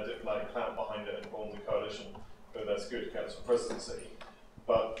really put their diplomatic clout behind it and formed the coalition for their Security Council presidency.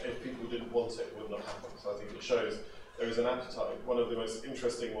 But if people didn't want it, it wouldn't have happened. So I think it shows there is an appetite. One of the most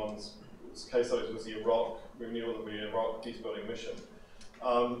interesting case studies was the Iraq renewal of the Iraq peace building mission.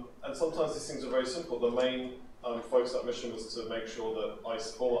 And sometimes these things are very simple. The main focus of that mission was to make sure that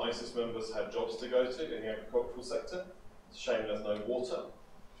former ISIS members had jobs to go to in the agricultural sector. It's a shame there's no water.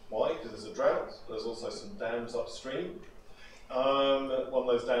 Why? Because there's a drought. There's also some dams upstream. One of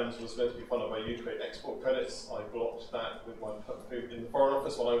those dams was meant to be funded by you to create export credits. I blocked that with in the Foreign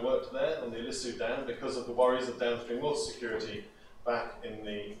Office when I worked there on the Ilisu Dam because of the worries of downstream water security back in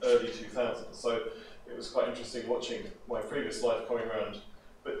the early 2000s. So it was quite interesting watching my previous life coming around.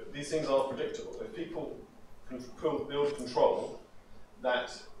 But these things are predictable. If people build control,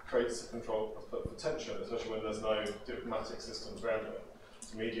 that creates a control for tension, especially when there's no diplomatic systems around it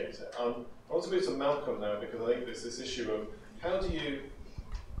to mediate it. I want to move to Malcolm now because I think there's this issue of how do you,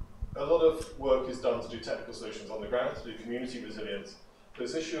 a lot of work is done to do technical solutions on the ground, to do community resilience.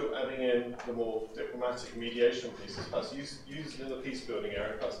 There's this issue of adding in the more diplomatic mediation pieces, perhaps used in the peace building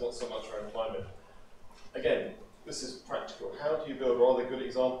area, perhaps not so much around climate. Again, this is practical. How do you build rather good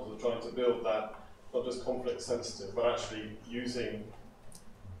examples of trying to build that, not just conflict sensitive, but actually using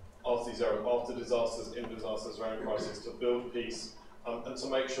after disasters, in disasters, around crisis, to build peace, and to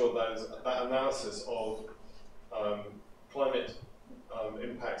make sure that analysis of climate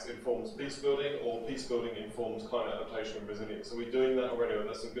impacts informs peace building, or peace building informs climate adaptation and resilience. Are we doing that already? Are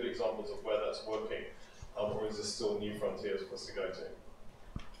there some good examples of where that's working, or is this still new frontiers for us to go to?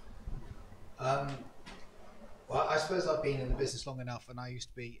 Well, I suppose I've been in the business long enough, and I used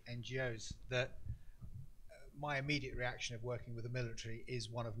to be NGOs, that my immediate reaction of working with the military is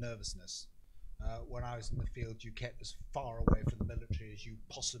one of nervousness. When I was in the field, you kept as far away from the military as you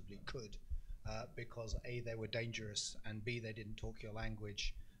possibly could, because A, they were dangerous, and B, they didn't talk your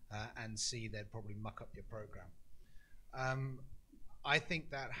language, and C, they'd probably muck up your program. I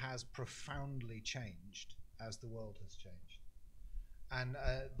think that has profoundly changed as the world has changed. And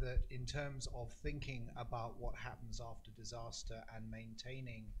that in terms of thinking about what happens after disaster and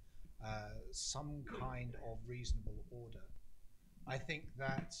maintaining some kind of reasonable order, I think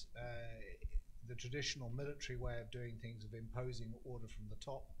that the traditional military way of doing things, of imposing order from the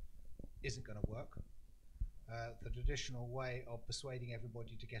top, isn't going to work. The traditional way of persuading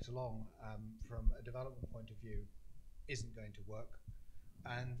everybody to get along from a development point of view isn't going to work.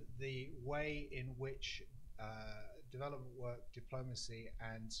 And the way in which development work, diplomacy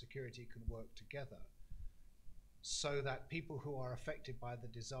and security can work together so that people who are affected by the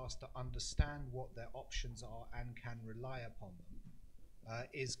disaster understand what their options are and can rely upon them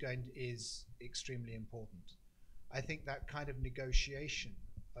is extremely important. I think that kind of negotiation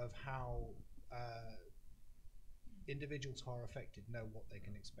of how individuals who are affected know what they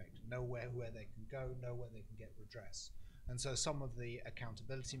can expect, know where they can go, know where they can get redress. And so some of the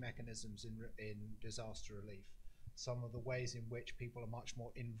accountability mechanisms in disaster relief, some of the ways in which people are much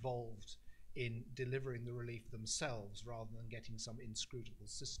more involved in delivering the relief themselves rather than getting some inscrutable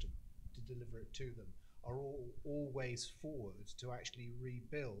system to deliver it to them, are all ways forward to actually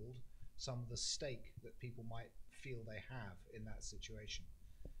rebuild some of the stake that people might feel they have in that situation.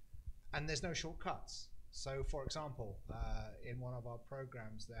 And there's no shortcuts. So, for example, in one of our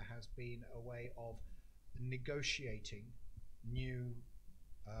programs, there has been a way of negotiating new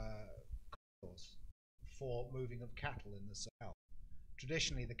corridors for moving of cattle in the south.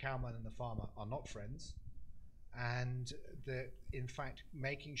 Traditionally, the cowman and the farmer are not friends, and in fact,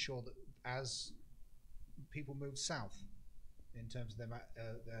 making sure that as people move south in terms of their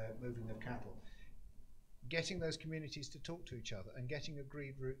moving of cattle, getting those communities to talk to each other and getting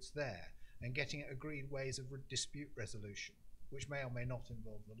agreed routes there, and getting agreed ways of dispute resolution, which may or may not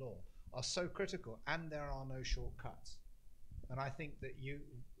involve the law, are so critical, and there are no shortcuts. And I think that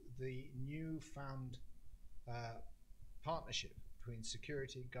the newfound partnership between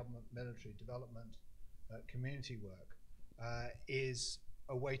security, government, military, development, community work is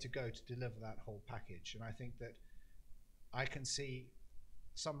a way to go to deliver that whole package. And I think that I can see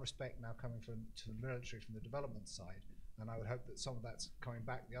some respect now coming to the military from the development side, and I would hope that some of that's coming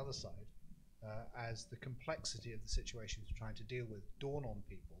back the other side as the complexity of the situations we're trying to deal with dawn on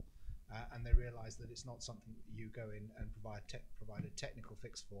people, and they realize that it's not something that you go in and provide a technical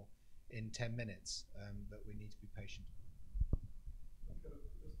fix for in 10 minutes, that we need to be patient.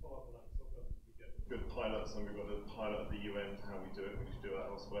 Just follow up on that. Sometimes we get good pilots, and we've got a pilot at the UN to how we do it. We should do that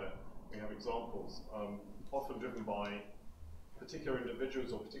elsewhere. We have examples, often driven by particular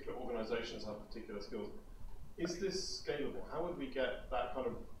individuals or particular organisations have particular skills. Is this scalable? How would we get that kind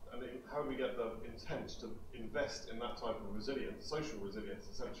of, how would we get the intent to invest in that type of resilience, social resilience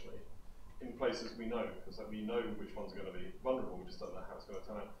essentially, in places we know, because we know which ones are going to be vulnerable, we just don't know how it's going to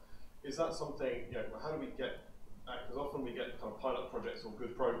turn out. Is that something, how do we get, because often we get kind of pilot projects or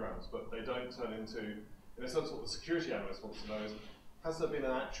good programs, but they don't turn into, in a sense what the security analyst wants to know is, has there been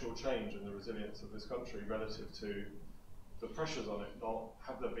an actual change in the resilience of this country relative to the pressures on it, or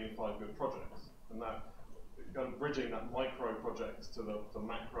have there been 5 good projects? And that, kind of bridging that micro projects to the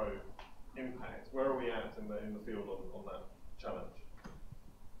macro impact, where are we at in the field on that challenge?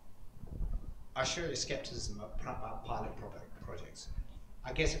 I share your skepticism about pilot projects.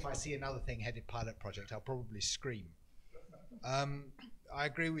 I guess if I see another thing-headed pilot project, I'll probably scream. I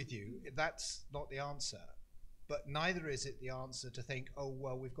agree with you. That's not the answer. But neither is it the answer to think, oh,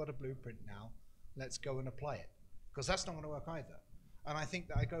 well, we've got a blueprint now, let's go and apply it. Because that's not going to work either. And I think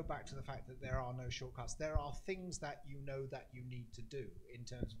that I go back to the fact that there are no shortcuts. There are things that you know that you need to do in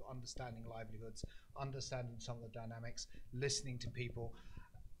terms of understanding livelihoods, understanding some of the dynamics, listening to people,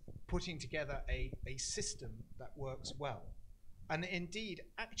 putting together a system that works well. And indeed,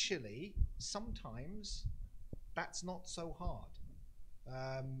 actually, sometimes that's not so hard.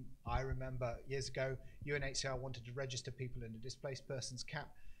 I remember years ago, UNHCR wanted to register people in a displaced persons camp,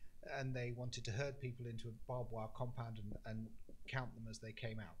 and they wanted to herd people into a barbed wire compound and count them as they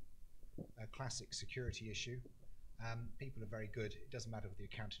came out. A classic security issue. People are very good. It doesn't matter whether you're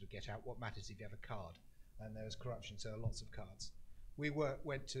counted or get out. What matters if you have a card. And there was corruption, so lots of cards. We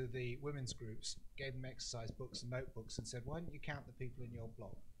went to the women's groups, gave them exercise books and notebooks, and said, why don't you count the people in your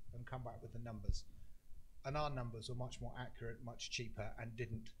block and come back with the numbers? And our numbers were much more accurate, much cheaper, and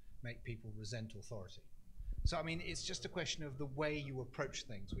didn't make people resent authority. So, I mean, it's just a question of the way you approach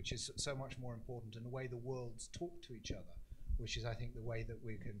things, which is so much more important, and the way the worlds talk to each other, which is, I think, the way that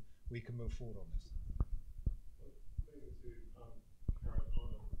we can move forward on this.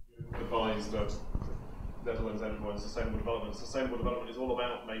 You advised that Netherlands envoy sustainable development. Sustainable development is all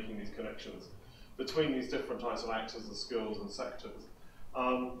about making these connections between these different types of actors and skills and sectors.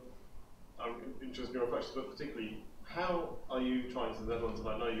 I'm interested in your reflections, but particularly, how are you trying to the Netherlands, and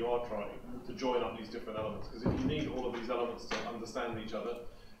I know you are trying, to join up these different elements? Because if you need all of these elements to understand each other,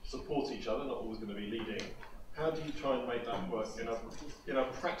 support each other, not always going to be leading, how do you try and make that work in a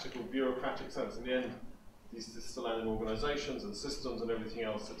practical, bureaucratic sense? In the end, these surrounding organisations and systems and everything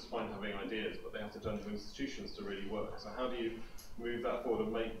else, it's fine having ideas, but they have to turn to institutions to really work. So how do you move that forward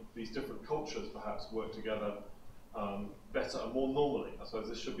and make these different cultures perhaps work together better and more normally? I suppose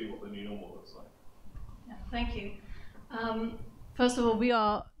this should be what the new normal looks like. Yeah, thank you. First of all, we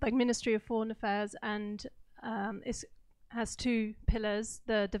are like Ministry of Foreign Affairs, and it has 2 pillars: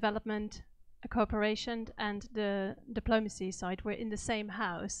 the development cooperation and the diplomacy side. We're in the same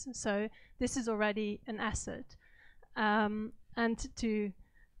house, so this is already an asset. And to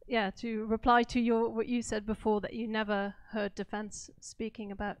reply to what you said before, that you never heard defense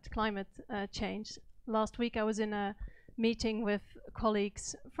speaking about climate change. Last week I was in a meeting with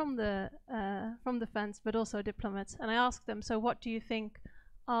colleagues from defense, but also diplomats, and I asked them, so what do you think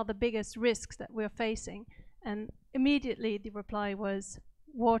are the biggest risks that we're facing? And immediately the reply was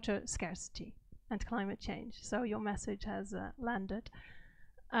water scarcity and climate change. So your message has landed.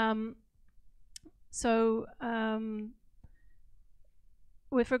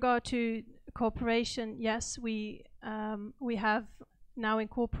 With regard to cooperation, yes, we have now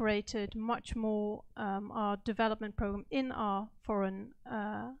incorporated much more our development program in our foreign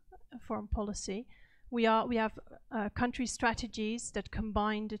policy. We have country strategies that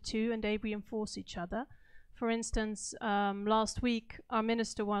combine the 2, and they reinforce each other. For instance, last week our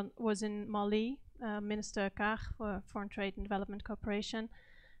minister was in Mali, Minister Kaag for Foreign Trade and Development Cooperation,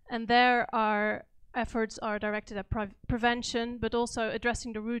 and there our efforts are directed at prevention, but also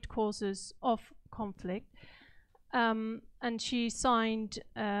addressing the root causes of conflict. And she signed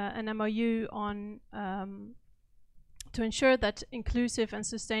an MOU on to ensure that inclusive and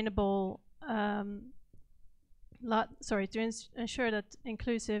sustainable ensure that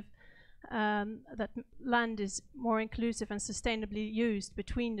inclusive that land is more inclusive and sustainably used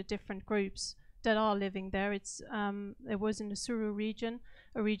between the different groups that are living there. It was in the Suru region,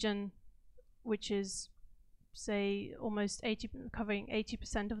 a region which is, say, almost covering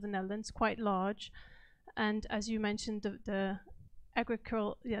 80% of the Netherlands, quite large. And as you mentioned, the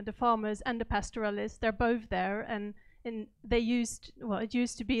farmers and the pastoralists, they're both there, and it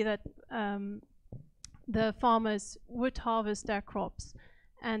used to be that the farmers would harvest their crops,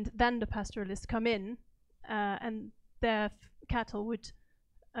 and then the pastoralists come in, and their cattle would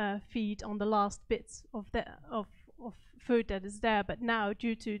feed on the last bits of food that is there. But now,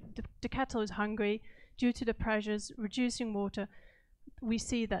 due to the cattle is hungry, due to the pressures reducing water, we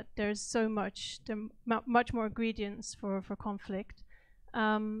see that there's much more ingredients for conflict.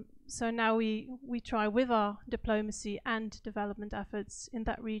 So now we try with our diplomacy and development efforts in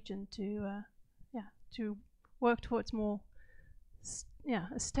that region to work towards more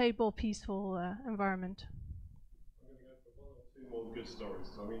a stable, peaceful environment. I'm going to go for one or two more good stories.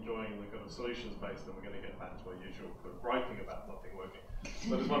 So I'm enjoying the kind of solutions based, and we're going to get back to our usual kind of griping about nothing working.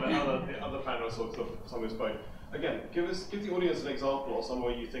 So there's one of the other panelists or someone who spoke. Again, give the audience an example of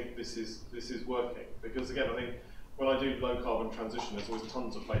somewhere you think this is working. Because again, I think when I do low carbon transition, there's always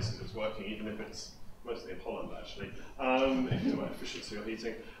tons of places it's working, even if it's mostly in Holland actually, if it's about efficiency or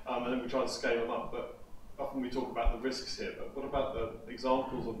heating, and then we try and scale them up. But often we talk about the risks here, but what about the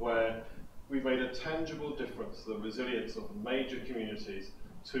examples of where we've made a tangible difference to the resilience of major communities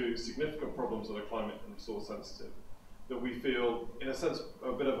to significant problems that are climate and resource sensitive, that we feel, in a sense,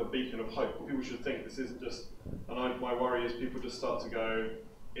 a bit of a beacon of hope. People should think this isn't just, and my worry is people just start to go,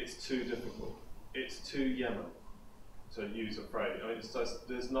 it's too difficult, it's too Yemen, to use a phrase. I mean, it's just,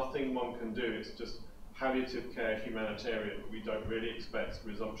 there's nothing one can do, it's just palliative care, humanitarian, but we don't really expect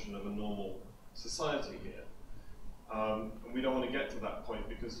resumption of a normal society here. And we don't want to get to that point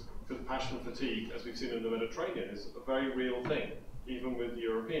because passion fatigue, as we've seen in the Mediterranean, is a very real thing. Even with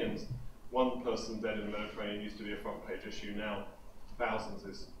Europeans, one person dead in the Mediterranean used to be a front page issue, now thousands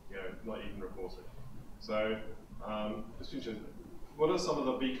is not even reported. So what are some of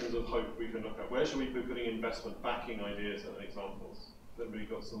the beacons of hope we can look at? Where should we be putting investment, backing ideas and examples? Has everybody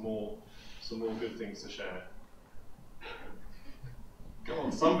got some more good things to share? Come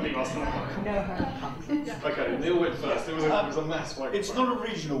on, somebody must have. Okay, Neil went first. It was a mass microphone. It's not a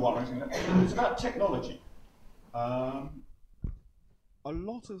regional one, isn't it? It's about technology. A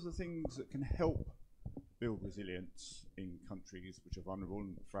lot of the things that can help build resilience in countries which are vulnerable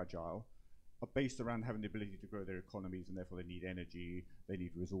and fragile are based around having the ability to grow their economies, and therefore they need energy, they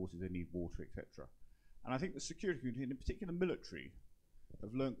need resources, they need water, etc. And I think the security community, and in particular military,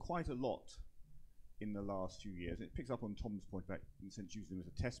 have learned quite a lot in the last few years. And it picks up on Tom's point about, in a sense, using them as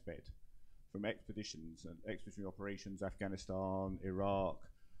a test bed from expeditions and expeditionary operations, Afghanistan, Iraq,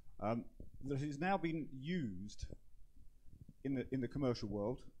 that has now been used in the commercial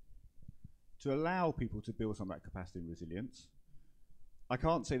world to allow people to build some of that capacity and resilience. I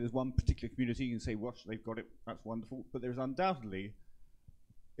can't say there's one particular community and say, watch, they've got it, that's wonderful, but there's undoubtedly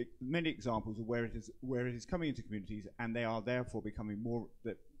many examples of where it is coming into communities, and they are therefore becoming more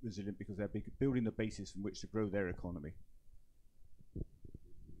resilient because they're building the basis from which to grow their economy.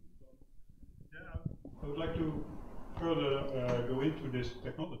 Yeah, I would like to further go into this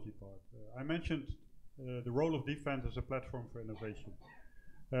technology part. I mentioned the role of defense as a platform for innovation.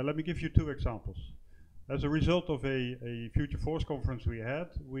 Let me give you two examples. As a result of a Future Force conference we had,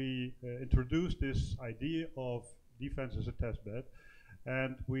 we introduced this idea of defense as a test bed,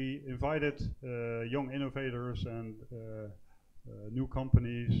 and we invited young innovators and new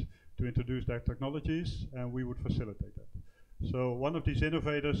companies to introduce their technologies, and we would facilitate that. So one of these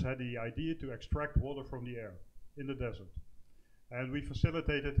innovators had the idea to extract water from the air in the desert. And we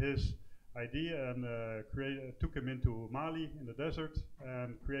facilitated his idea and took him into Mali in the desert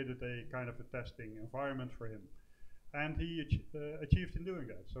and created a kind of a testing environment for him. And he achieved in doing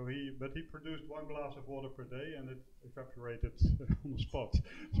that. So he produced 1 glass of water per day, and it evaporated on the spot.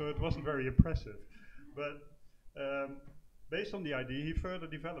 So it wasn't very impressive. But based on the idea, he further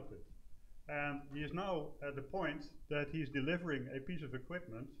developed it. And he is now at the point that he's delivering a piece of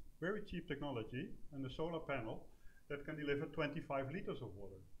equipment, very cheap technology, and a solar panel that can deliver 25 liters of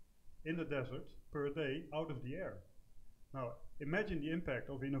water in the desert per day out of the air. Now, imagine the impact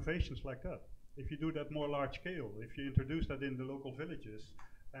of innovations like that. If you do that more large scale, if you introduce that in the local villages,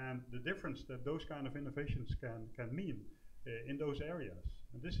 and the difference that those kind of innovations can mean in those areas.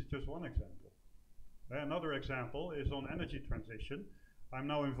 And this is just one example. Another example is on energy transition. I'm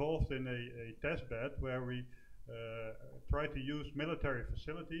now involved in a test bed where we try to use military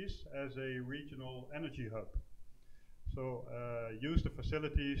facilities as a regional energy hub. So use the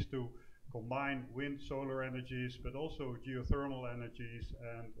facilities to combine wind, solar energies, but also geothermal energies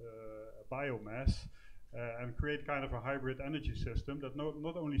and biomass, and create kind of a hybrid energy system that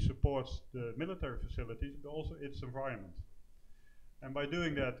not only supports the military facilities, but also its environment. And by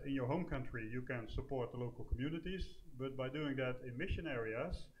doing that in your home country, you can support the local communities, but by doing that in mission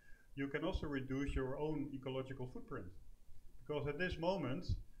areas, you can also reduce your own ecological footprint. Because at this moment,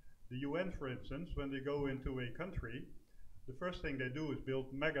 the UN, for instance, when they go into a country, the first thing they do is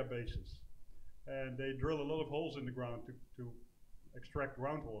build mega bases. And they drill a lot of holes in the ground to extract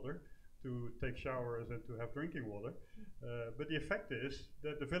groundwater, to take showers and to have drinking water. But the effect is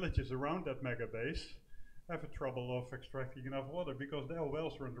that the villages around that mega base have a trouble of extracting enough water because their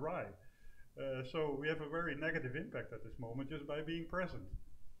wells run dry. So we have a very negative impact at this moment just by being present.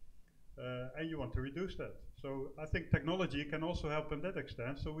 And you want to reduce that. So I think technology can also help in that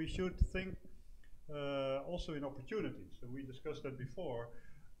extent. So we should think also in opportunities. So we discussed that before.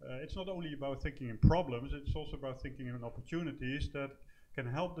 It's not only about thinking in problems, it's also about thinking in opportunities that can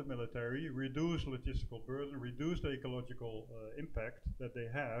help the military reduce logistical burden, reduce the ecological impact that they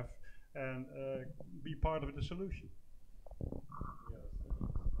have, and be part of the solution.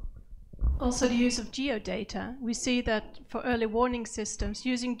 Also the use of geodata. We see that for early warning systems,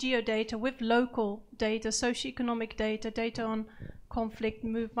 using geodata with local data, socioeconomic data, data on conflict,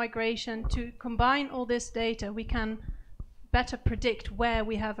 migration, to combine all this data, we can better predict where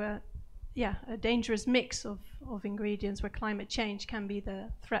we have a dangerous mix of ingredients where climate change can be the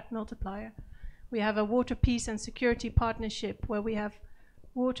threat multiplier. We have a water peace and security partnership where we have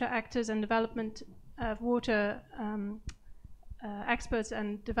water actors and development water experts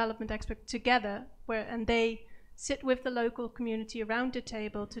and development experts together, and they sit with the local community around the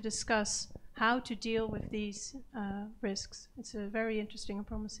table to discuss how to deal with these risks. It's a very interesting and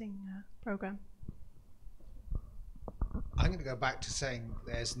promising program. I'm going to go back to saying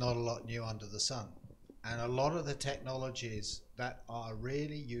there's not a lot new under the sun. And a lot of the technologies that are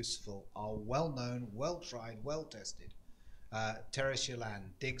really useful are well known, well tried, well tested. Terrace your land,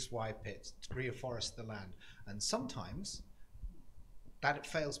 digs wide pits, reforest the land. And sometimes that it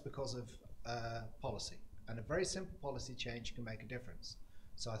fails because of policy. And a very simple policy change can make a difference.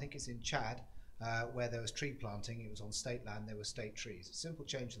 So I think it's in Chad where there was tree planting, it was on state land, there were state trees. A simple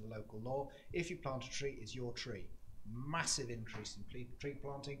change to the local law. If you plant a tree, it's your tree. Massive increase in tree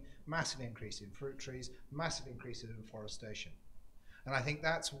planting, massive increase in fruit trees, massive increase in afforestation. And I think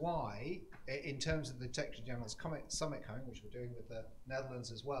that's why, in terms of the Secretary General's summit coming, which we're doing with the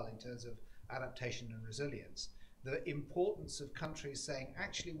Netherlands as well, in terms of adaptation and resilience, the importance of countries saying,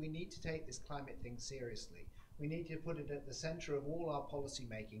 actually, we need to take this climate thing seriously. We need to put it at the center of all our policy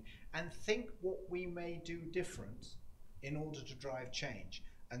making and think what we may do different in order to drive change.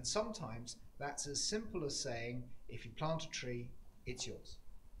 And sometimes that's as simple as saying, if you plant a tree, it's yours.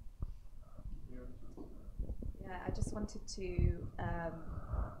 Yeah, I just wanted to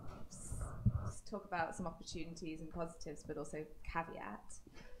talk about some opportunities and positives, but also caveat.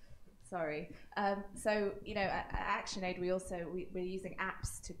 Sorry. So, you know, at ActionAid, we're using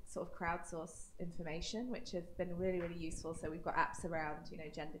apps to sort of crowdsource information, which have been really, really useful. So we've got apps around, you know,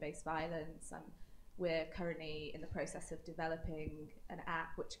 gender-based violence. We're currently in the process of developing an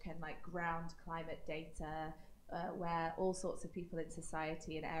app which can like ground climate data, where all sorts of people in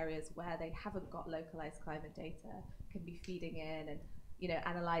society in areas where they haven't got localized climate data can be feeding in and, you know,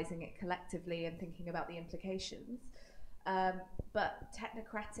 analyzing it collectively and thinking about the implications. But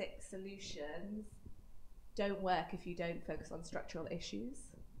technocratic solutions don't work if you don't focus on structural issues.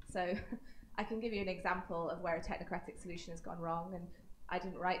 So I can give you an example of where a technocratic solution has gone wrong. And I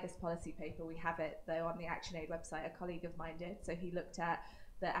didn't write this policy paper. We have it, though, on the ActionAid website. A colleague of mine did. So he looked at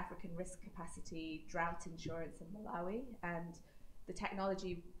the African risk capacity drought insurance in Malawi, and the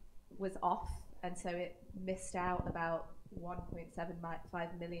technology was off, and so it missed out about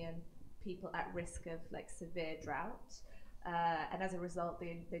 1.75 million people at risk of like severe drought. And as a result,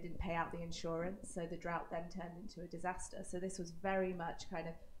 they didn't pay out the insurance, so the drought then turned into a disaster. So this was very much kind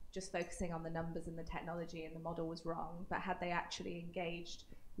of just focusing on the numbers and the technology, and the model was wrong. But had they actually engaged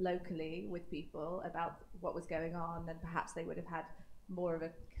locally with people about what was going on, then perhaps they would have had more of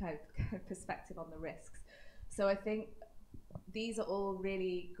a kind of perspective on the risks. So I think these are all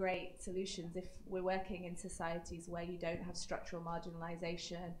really great solutions if we're working in societies where you don't have structural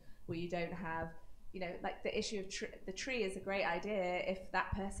marginalization, where you don't have, like the issue of the tree is a great idea if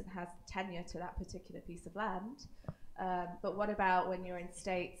that person has tenure to that particular piece of land. But what about when you're in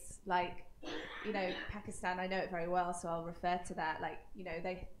states like, Pakistan? I know it very well, so I'll refer to that. Like,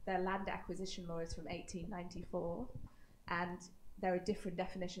 their land acquisition law is from 1894, and there are different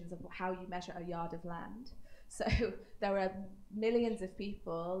definitions of how you measure a yard of land. So there are millions of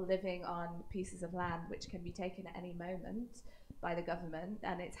people living on pieces of land which can be taken at any moment by the government,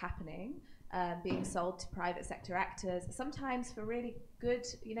 and it's happening, being sold to private sector actors, sometimes for really good,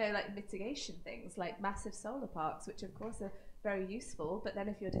 like mitigation things, like massive solar parks, which of course are very useful. But then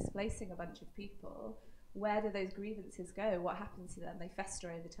if you're displacing a bunch of people, where do those grievances go? What happens to them? They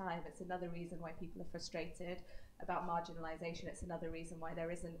fester over time. It's another reason why people are frustrated about marginalization. It's another reason why there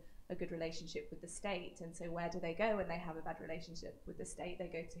isn't a good relationship with the state. And so where do they go when they have a bad relationship with the state? They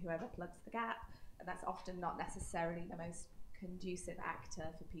go to whoever plugs the gap, and that's often not necessarily the most conducive actor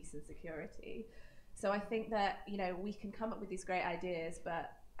for peace and security. So I think that, we can come up with these great ideas,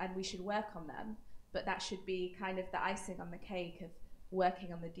 and we should work on them, but that should be kind of the icing on the cake of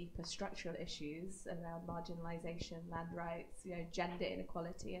working on the deeper structural issues around marginalization, land rights, gender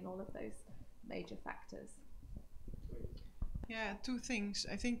inequality, and all of those major factors. Yeah, two things.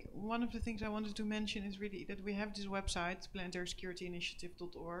 I think one of the things I wanted to mention is really that we have this website, Planetary Security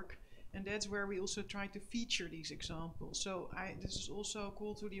Initiative.org, and that's where we also try to feature these examples. So this is also a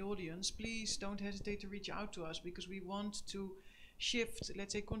call to the audience. Please don't hesitate to reach out to us, because we want to shift,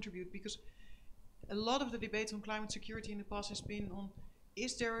 let's say, contribute, because a lot of the debate on climate security in the past has been on,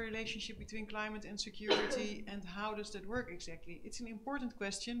 is there a relationship between climate and security, and how does that work exactly? It's an important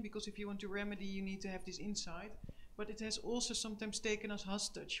question, because if you want to remedy, you need to have this insight. But it has also sometimes taken us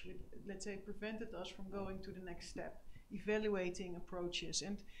hostage, with, let's say, prevented us from going to the next step, evaluating approaches,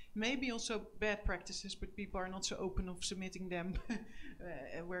 and maybe also bad practices, but people are not so open of submitting them,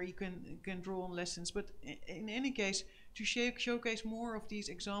 where you can draw on lessons. But in any case, to showcase more of these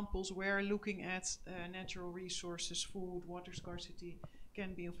examples where looking at natural resources, food, water scarcity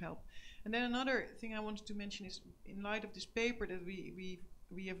can be of help. And then another thing I wanted to mention is, in light of this paper that we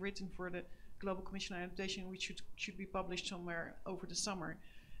have written for the Global Commission on Adaptation, which should be published somewhere over the summer,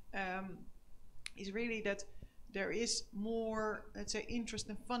 is really that there is more, let's say, interest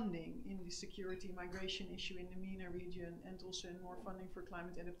and funding in the security migration issue in the MENA region, and also in more funding for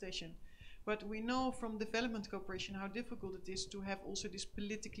climate adaptation. But we know from development cooperation how difficult it is to have also this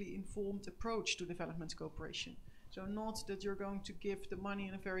politically informed approach to development cooperation. So not that you're going to give the money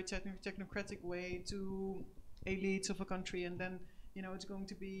in a very technocratic way to elites of a country, and then it's going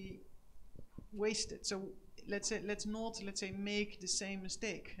to be wasted. So let's not make the same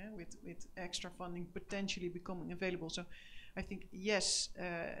mistake with extra funding potentially becoming available. So I think yes,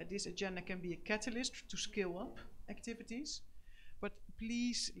 this agenda can be a catalyst to scale up activities, but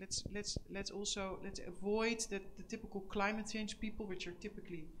please let's avoid that the typical climate change people, which are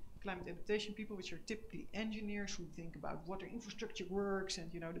typically climate adaptation people, which are typically engineers who think about water infrastructure works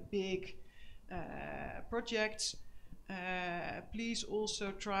and the big projects. Please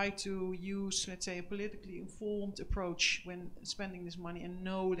also try to use, let's say, a politically informed approach when spending this money, and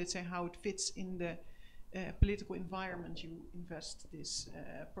know, let's say, how it fits in the political environment you invest this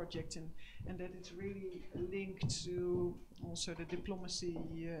project in, and that it's really linked to also the diplomacy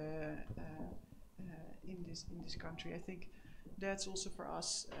in this country. I think that's also for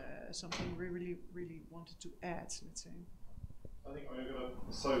us something we really wanted to add, let's say. I think I'm going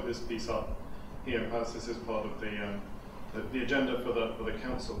to sew this piece up here. Perhaps this is part of the agenda for the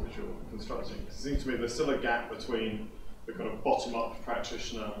council which you're constructing. It seems to me there's still a gap between the kind of bottom-up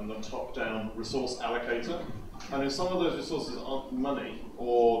practitioner and the top-down resource allocator. And if some of those resources aren't money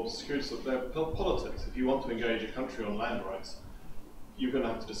or security, they're politics. If you want to engage a country on land rights, you're going to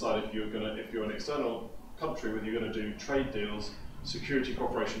have to decide if you're an external country, whether you're going to do trade deals, security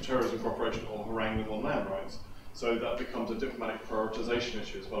cooperation, terrorism cooperation, or harangue them on land rights. So that becomes a diplomatic prioritization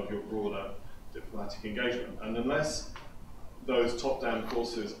issue as part of your broader diplomatic engagement. And unless those top-down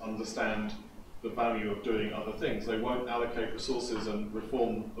forces understand the value of doing other things, they won't allocate resources and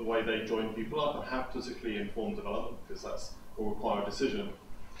reform the way they join people up and have politically informed development, because that's will require a decision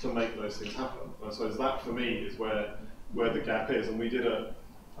to make those things happen. I suppose that, for me, is where the gap is. And we did a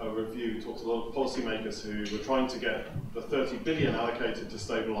review, talked to a lot of policymakers who were trying to get the 30 billion allocated to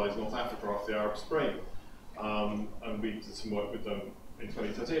stabilise North Africa after the Arab Spring. And we did some work with them in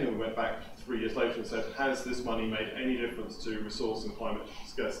 2013, and we went back 3 years later and said, has this money made any difference to resource and climate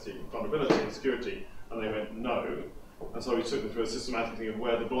scarcity, vulnerability and security? And they went, no. And so we took them through a systematic thing of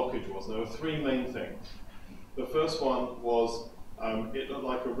where the blockage was. And there were 3 main things. The first one was it looked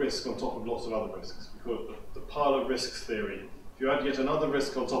like a risk on top of lots of other risks. We call it the pile of risks theory. If you had yet another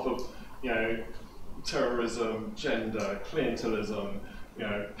risk on top of terrorism, gender, clientelism,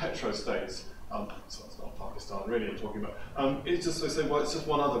 petrostates. So it's not Pakistan really I'm talking about. It's just, they say, well, it's just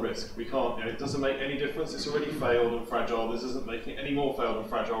one other risk. We can't, it doesn't make any difference. It's already failed and fragile. This isn't making it any more failed and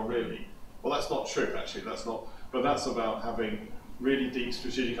fragile, really. Well, that's not true, actually. That's not, but that's about having really deep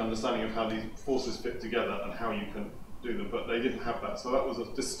strategic understanding of how these forces fit together and how you can do them. But they didn't have that. So that was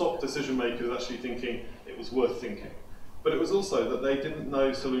to stop decision makers actually thinking it was worth thinking. But it was also that they didn't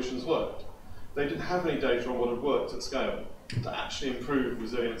know solutions worked. They didn't have any data on what had worked at scale to actually improve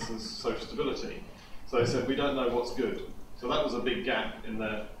resilience and social stability. So they said, we don't know what's good. So that was a big gap in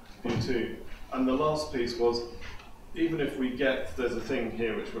their view too. And the last piece was, even if we get there's a thing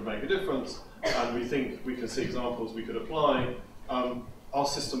here which would make a difference, and we think we can see examples we could apply, our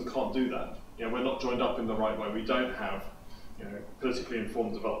system can't do that. We're not joined up in the right way. We don't have politically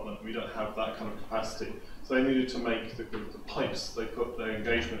informed development. We don't have that kind of capacity. So they needed to make the pipes they put their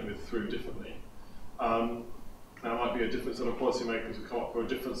engagement with through differently. Now, it might be a different set of policymakers who come up with a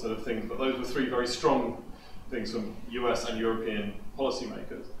different set of things, but those were three very strong things from US and European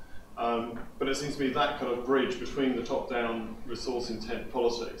policymakers. But it seems to me that kind of bridge between the top-down resource intent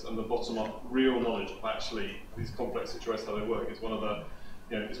politics and the bottom-up real knowledge of actually these complex situations, how they work, is one of the,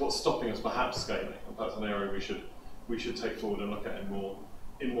 is what's stopping us perhaps scaling, and perhaps an area we should take forward and look at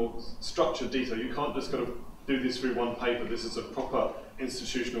in more structured detail. You can't just kind of do this through one paper. This is a proper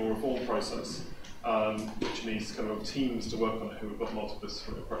institutional reform process, which needs kind of teams to work on it who have got multiple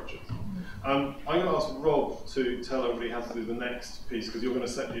different approaches. I'm going to ask Rob to tell everybody how to do the next piece, because you're going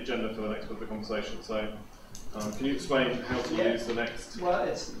to set the agenda for the next bit of the conversation. So can you explain how to use the next? Well,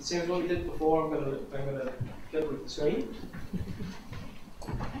 it's the same as what we did before. I'm going to flip with the screen.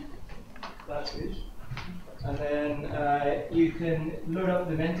 That's good. And then you can load up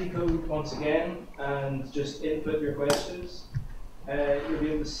the Menti code once again and just input your questions. You'll be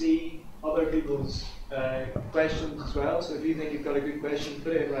able to see other people's questions as well. So if you think you've got a good question,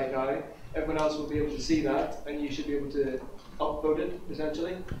 put it in right now. Everyone else will be able to see that, and you should be able to upvote it,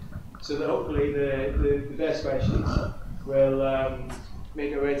 essentially. So that hopefully the best questions will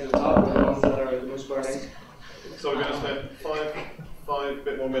make their way to the top, the ones that are the most burning. So we're going to spend five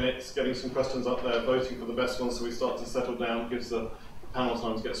bit more minutes getting some questions up there, voting for the best ones so we start to settle down, gives the panel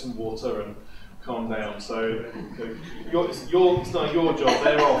time to get some water and calm down. So it's now your job.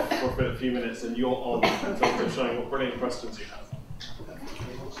 They're off for a few minutes and you're on in terms of showing what brilliant questions you have.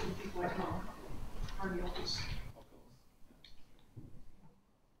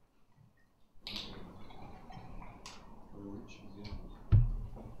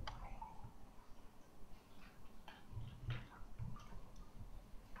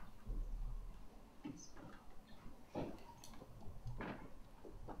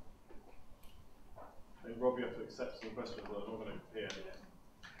 Rob, you have to accept some questions that are not going to appear.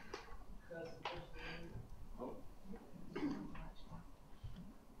 Oh.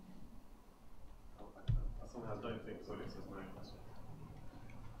 I somehow don't think so. It says no question.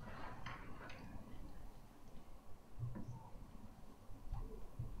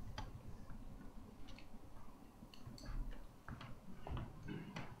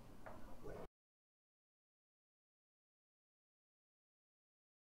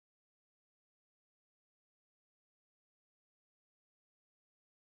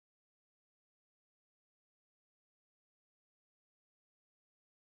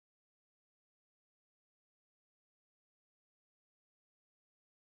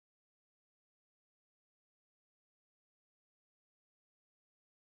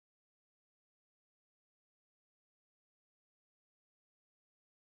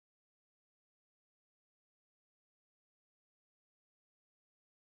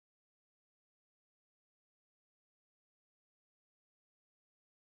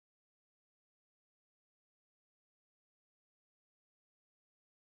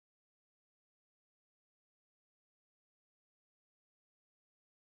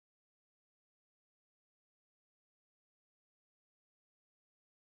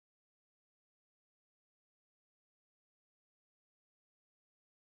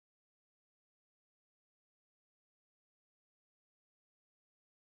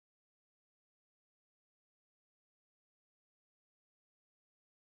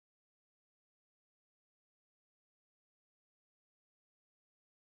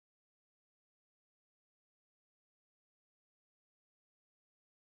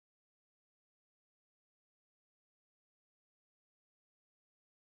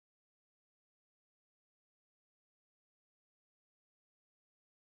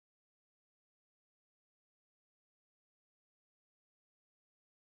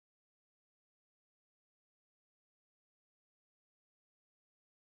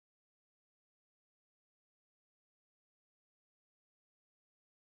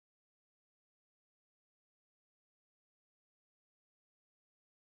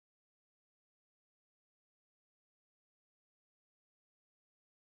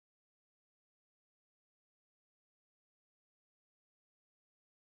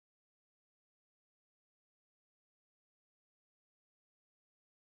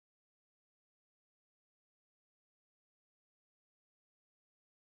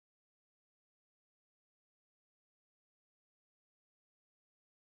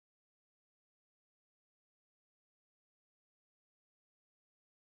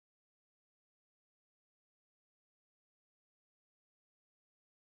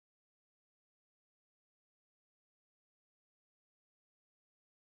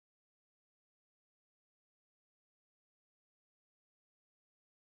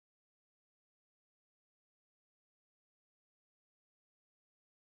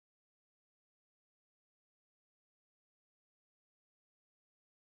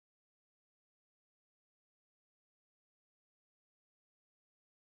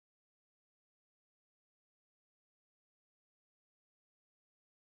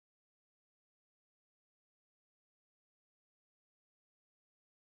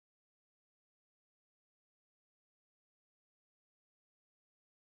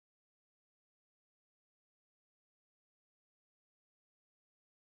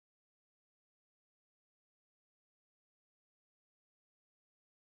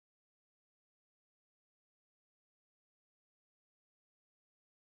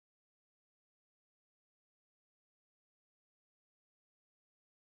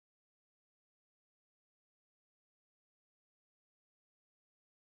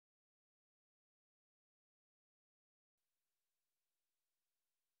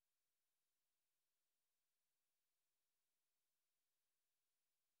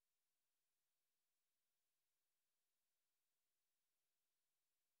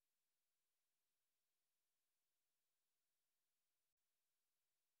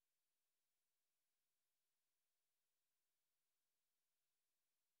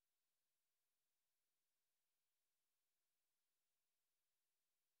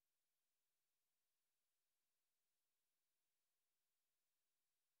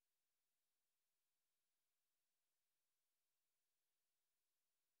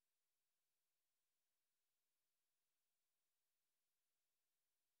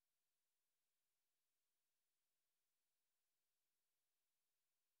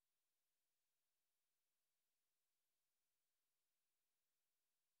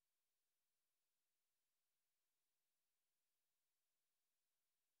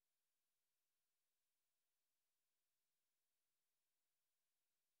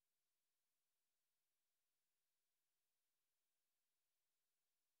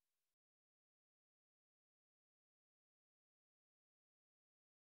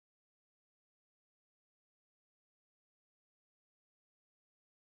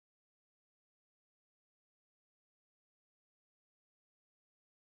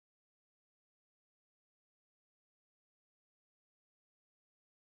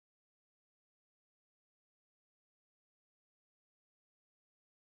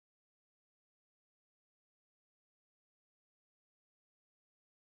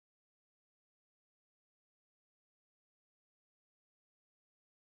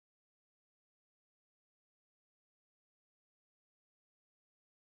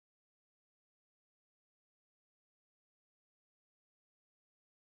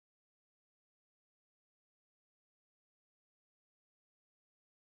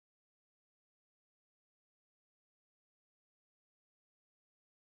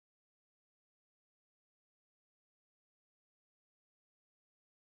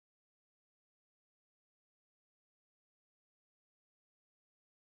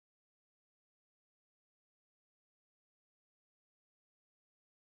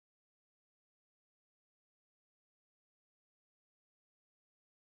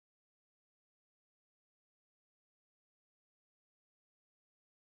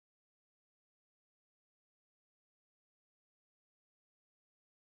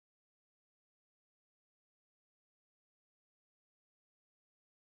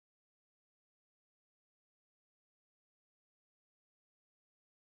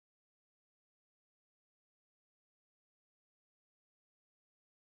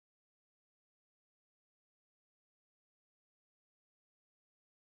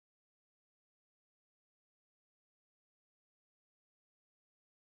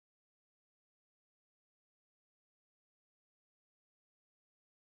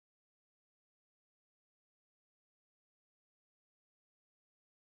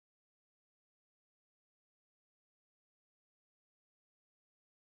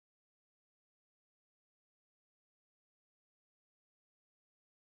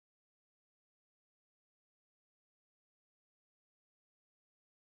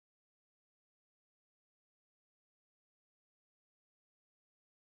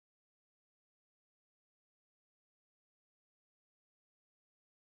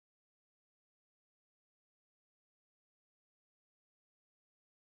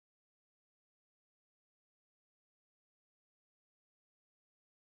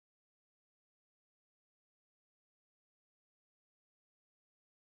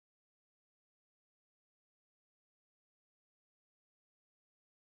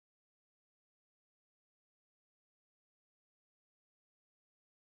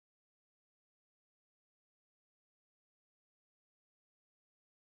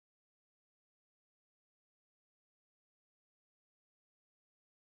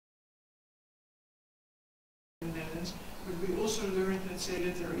 let's say,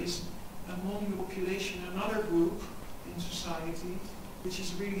 that there is among the population another group in society which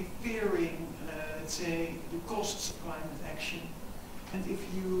is really fearing, let's say, the costs of climate action. And if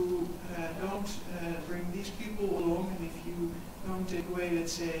you don't bring these people along, and if you don't take away,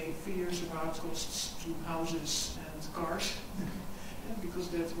 let's say, fears about costs to houses and cars, because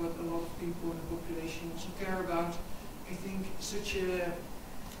that's what a lot of people in the population also care about, I think such a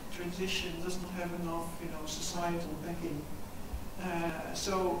transition doesn't have enough, societal backing.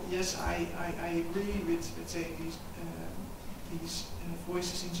 So yes, I agree with, let's say, these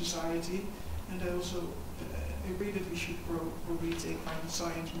voices in society, and I also agree that we should probably take climate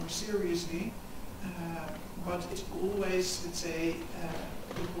science more seriously. But it's always, let's say,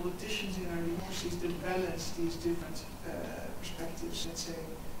 the politicians in our democracies that balance these different perspectives, let's say,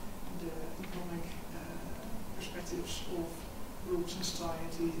 the economic perspectives of groups in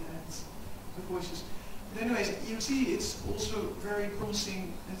society and the voices. But anyways, you see it's also very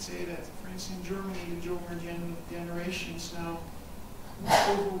promising, let's say, that, for instance, in Germany, the younger generations now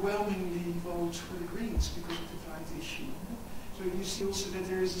overwhelmingly vote for the Greens because of the climate issue. So you see also that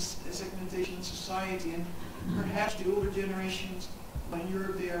there is a segmentation in society, and perhaps the older generations, in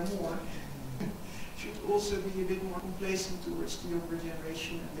Europe they are more, should also be a bit more complacent towards the younger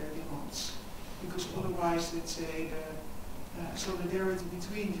generation and their demands. Because otherwise, let's say, the solidarity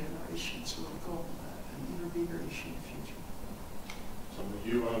between generations will become an even bigger issue in the future. So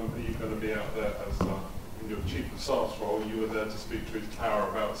are you going to be out there as in your chief of staff's role? You were there to speak to his tower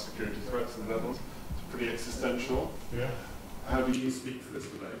about security threats in the Netherlands. It's pretty existential. Yeah. How do you speak for this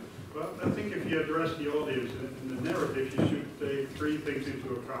today? Well, I think if you address the audience in the narrative, you should take three things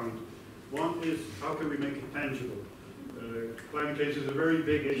into account. One is, how can we make it tangible? Climate change is a very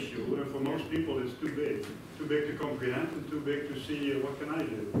big issue, and for most people it's too big to comprehend and too big to see what can I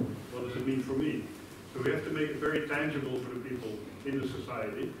do? What does it mean for me? So we have to make it very tangible for the people in the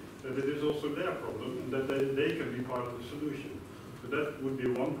society, that it is also their problem and that they can be part of the solution. So that would be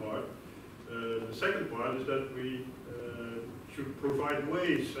one part. The second part is that we should provide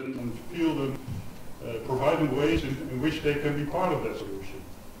ways and feel them, provide them ways in which they can be part of that solution.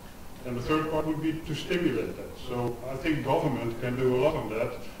 And the third part would be to stimulate that. So I think government can do a lot on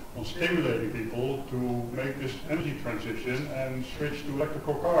that, on stimulating people to make this energy transition and switch to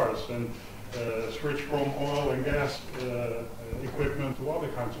electrical cars and switch from oil and gas equipment to other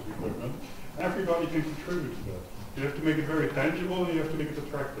kinds of equipment. Everybody can contribute to that. You have to make it very tangible and you have to make it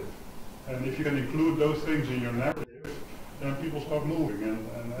attractive. And if you can include those things in your narrative, then people start moving.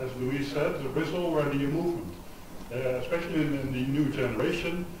 And as Louise said, there is already a movement, especially in the new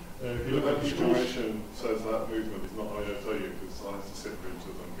generation. If you look at the schools, generation says that movement is not IOTU because I have to sit through to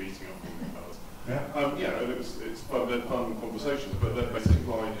them beating up on the cars. Yeah. And it's fun conversations, but their basic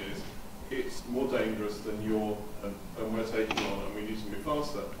line is it's more dangerous than and we're taking on, and we need to move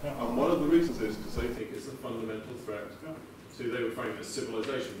faster. Yeah. And one of the reasons is because they think it's a fundamental threat to, they would frame it as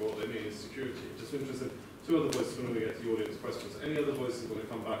civilization, but what they mean is security. Just interested, two other voices when we get to the audience questions. Any other voices want to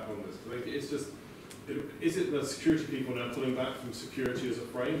come back on this? I think it's just, is it that security people now pulling back from security as a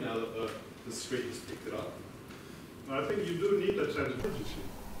frame now that the street has picked it up? I think you do need that sense of urgency.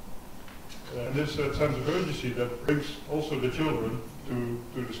 And this sense of urgency that brings also the children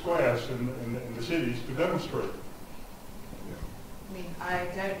to the squares in the cities to demonstrate. I mean, I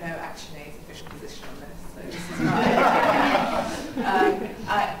don't know actually his official position on this, so this is not.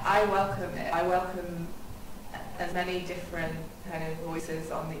 I welcome it. I welcome as many different kind of voices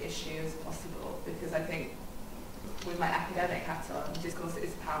on the issue as possible, because I think with my academic hat on, discourse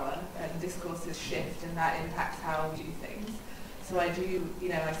is power, and discourses shift, and that impacts how we do things. So I do,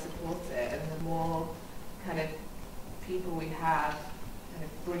 I support it, and the more kind of people we have kind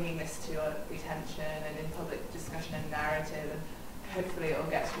of bringing this to our attention and in public discussion and narrative, and hopefully it will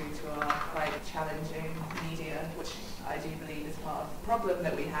get through to our quite challenging media, which I do believe is part of the problem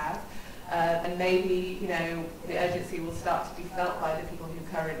that we have. And maybe, the urgency will start to be felt by the people who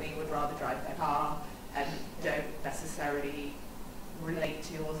currently would rather drive their car and don't necessarily relate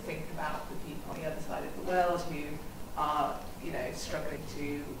to or think about the people on the other side of the world who are, struggling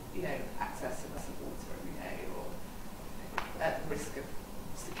to, access a glass of water every day, or at the risk of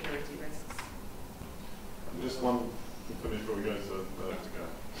security risks. Just one finish before we go to go.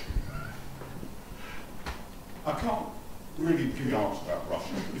 I can't really give you an answer about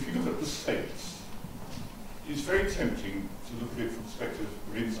Russia, but if you look at the States, it's very tempting to look at it from the perspective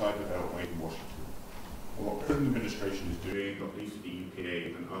of inside the Beltway in Washington, or what the present administration is doing, not least the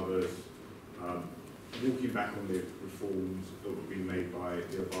EPA and others, walking back on the reforms that were being made by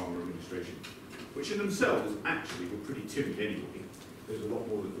the Obama administration, which in themselves actually were pretty timid anyway. There's a lot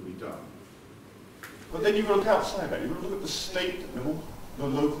more that could be done. But then you've got to look outside that. You've got to look at the state level, the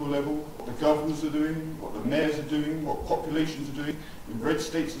local level, what the governors are doing, what the mayors are doing, what populations are doing, in red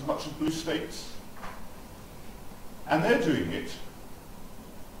states as much as blue states. And they're doing it,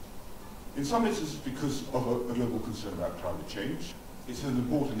 in some instances, because of a global concern about climate change. It's an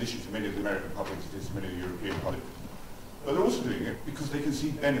important issue for many of the American public, it is for many of the European public. But they're also doing it because they can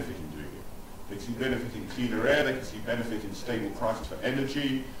see benefit in doing it. They can see benefit in cleaner air, they can see benefit in stable prices for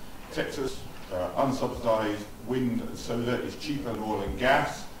energy. Texas, unsubsidized wind and solar is cheaper than oil and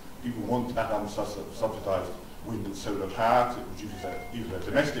gas. People want that unsubsidized wind and solar power to reduce either their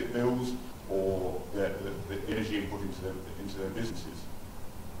domestic bills or the energy input into their businesses.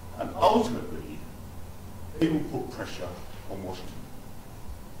 And ultimately, they will put pressure on Washington.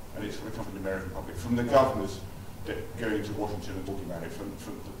 And it's going to come from the American public, from the governors that going to Washington and talking about it, from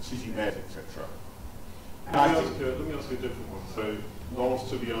the city mayors, etc. Let me ask you a different one. So, Lawrence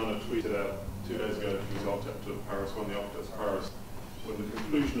Tubiana tweeted out 2 days ago that he was architect of Paris, won the architects of Paris, with the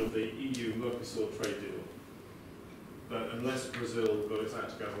conclusion of the EU-Mercosur trade deal, that unless Brazil got its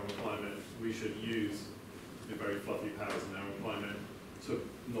act together on climate, we should use the very fluffy powers now on climate to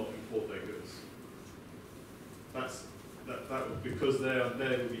not import their goods. That would, because they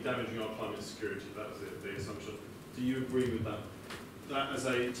would be damaging our climate security. That was the assumption. Do you agree with that? That as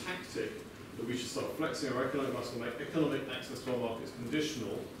a tactic that we should start flexing our economic muscle, make economic access to our markets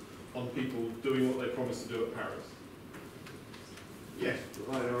conditional on people doing what they promised to do at Paris? Yes,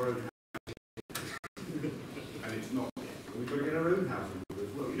 provide our own housing. And it's not. We've got to get our own housing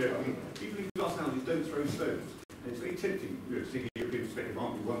as well. Yeah. I mean, people in glass houses don't throw stones. And it's very tempting, seeing a European perspective,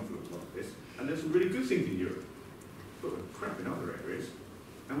 aren't we wonderful like this? And there's some really good things in Europe, but we're crap in other areas.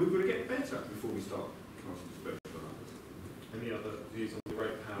 And we've got to get better before we start casting dispersion on others. Any other views on the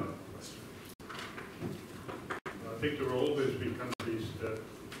great power question? I think there will always be countries that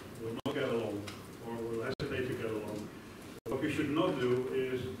will not get along or will hesitate to get along. What we should not do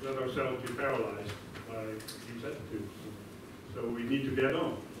is let ourselves be paralyzed by these attitudes. So we need to get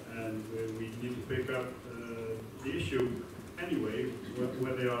on, and we need to pick up the issue anyway,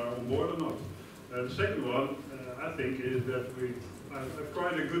 whether they are on board or not. The second one, I think, is that I've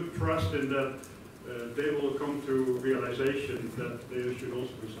quite a good trust in that they will come to realization that they should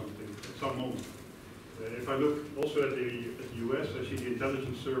also do something at some moment. If I look also at the US, I see the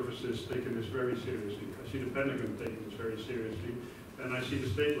intelligence services taking this very seriously. I see the Pentagon taking this very seriously, and I see the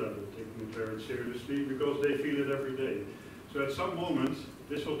state level taking it very seriously because they feel it every day. So at some moment,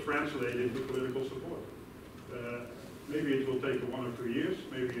 this will translate into political support. Maybe it will take 1 or 2 years,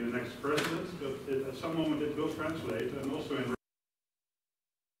 maybe the next president, but at some moment it will translate, and also in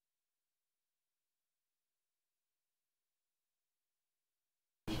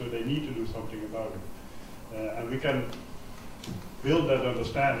so they need to do something about it. And we can build that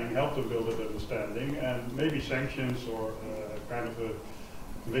understanding, help them build that understanding, and maybe sanctions or kind of a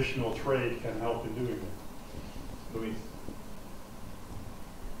conditional trade can help in doing it. Louise?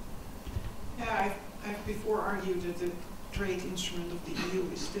 Yeah, I've before argued that the trade instrument of the EU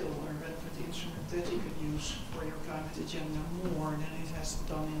is still a relevant instrument that you can use for your climate agenda more than it has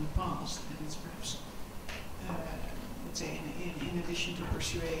done in the past. And it's perhaps, let's say, in addition to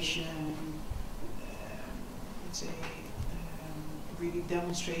persuasion, let's say, really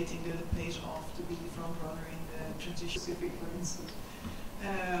demonstrating that it pays off to be the front runner in the transition Pacific, for instance.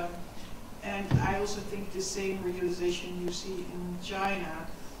 And I also think the same realization you see in China,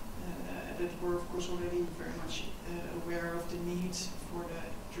 that we're of course already very much aware of the need for the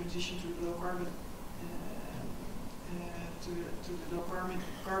transition to the low carbon, to the low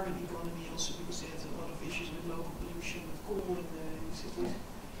carbon economy, also because they had a lot of issues with local pollution, with coal in the cities.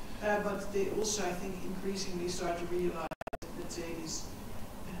 But they also, I think, increasingly start to realize that, let's say, these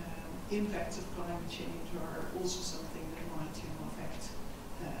impacts of climate change are also something that might, affect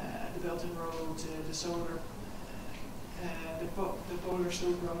the Belt and Road, the solar. The polar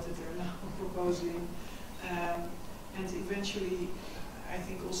slope route that they're now proposing, and eventually, I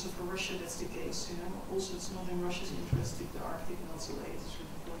think also for Russia that's the case. Also it's not in Russia's interest if the Arctic melts away at a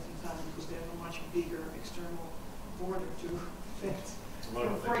certain point in time because they have a much bigger external border to affect.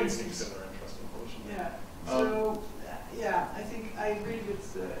 For instance, yeah. So yeah, I think I agree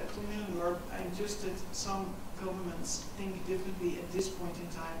with Tom Millenborg. I'm just that some governments think differently at this point in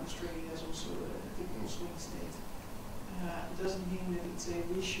time. Australia is also a typical swing state. It doesn't mean that it's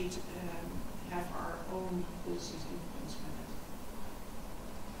we should have our own policies influenced by that.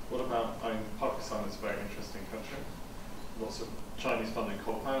 What about, Pakistan is a very interesting country. Lots of Chinese funded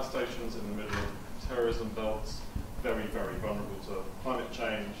coal power stations in the middle of terrorism belts, very, very vulnerable to climate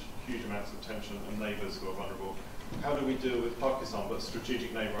change, huge amounts of tension, and neighbours who are vulnerable. How do we deal with Pakistan, but a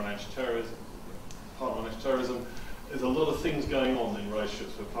strategic neighbour on anti-terrorism, partner on terrorism. There's a lot of things going on in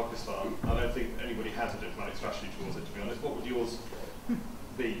relationships with Pakistan. I don't think anybody has a diplomatic strategy towards it, to be honest. What would yours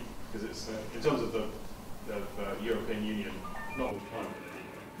be? Because it's, in terms of the European Union, not all the time.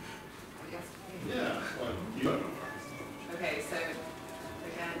 Yeah. Okay, so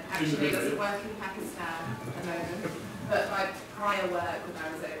again, actually it doesn't work in Pakistan at the moment, but my prior work when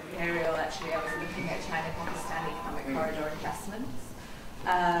I was at Imperial, actually I was looking at China-Pakistan economic corridor investments.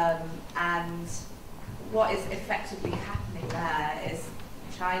 And what is effectively happening there is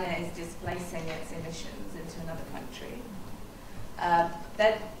China is displacing its emissions into another country.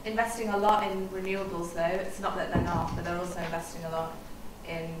 They're investing a lot in renewables though. It's not that they're not, but they're also investing a lot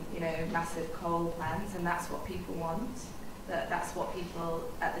in, you know, massive coal plants, and that's what people want. That's what people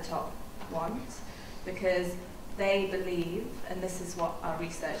at the top want, because they believe, and this is what our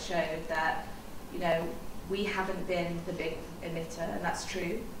research showed, that, you know, we haven't been the big emitter, and that's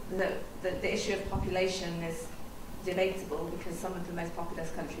true. The issue of population is debatable because some of the most populous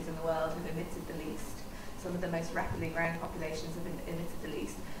countries in the world have emitted the least. Some of the most rapidly growing populations have emitted the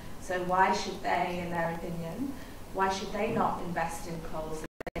least. So why should they, in their opinion, why should they not invest in coal so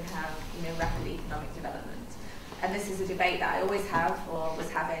they can have, you know, rapid economic development? And this is a debate that I always have, or was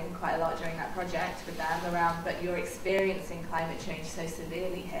having quite a lot during that project with them around, but you're experiencing climate change so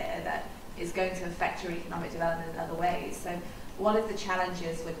severely here that is going to affect your economic development in other ways. So one of the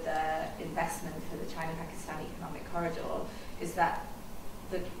challenges with the investment for the China-Pakistan economic corridor is that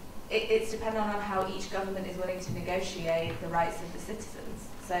it's dependent on how each government is willing to negotiate the rights of the citizens.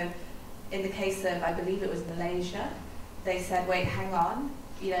 So in the case of, I believe it was Malaysia, they said, wait, hang on,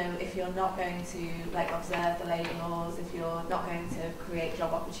 you know, if you're not going to like observe the labour laws, if you're not going to create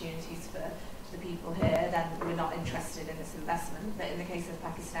job opportunities for the people here, then we're not interested in this investment. But in the case of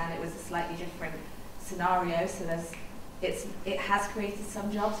Pakistan, it was a slightly different scenario. So it has created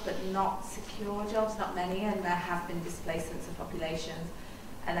some jobs, but not secure jobs, not many, and there have been displacements of populations.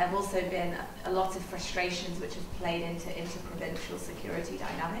 And there have also been a lot of frustrations which have played into interprovincial security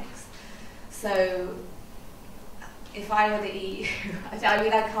dynamics. So if I were the EU, I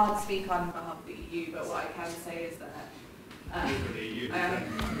mean, I can't speak on behalf of the EU, but what I can say is that,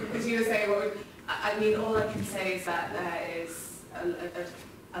 because you were saying, I mean, all I can say is that there is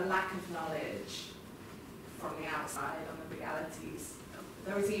a lack of knowledge from the outside on the realities.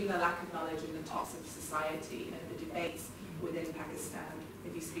 There is even a lack of knowledge in the tops of society and the debates within Pakistan.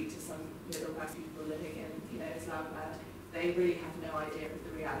 If you speak to some middle-class people living in, you know, Islamabad, they really have no idea of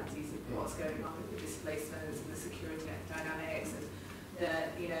the realities of what's going on with the displacements and the security dynamics and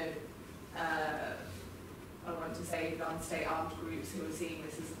the, you know, I want to say non-state armed groups who are seeing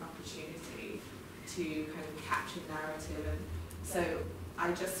this as an opportunity to kind of capture narrative. And so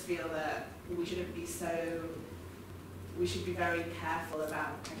I just feel that we should be very careful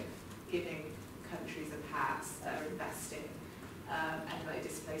about kind of giving countries a pass that are investing and like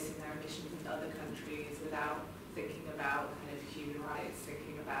displacing their emissions in other countries without thinking about kind of human rights,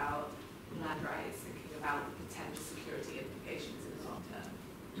 thinking about land rights, thinking about the potential security implications in the long term.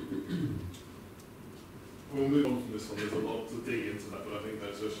 We'll move on from this one. There's a lot to dig into that, but I think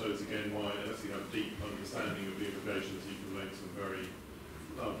that just shows again why, unless you have deep understanding of the implications, you can make some very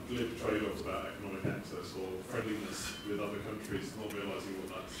glib trade-offs about economic access or friendliness with other countries, not realising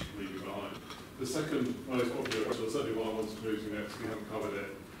what that's leaving behind. The second most popular question, certainly what I wanted to move to next, we haven't covered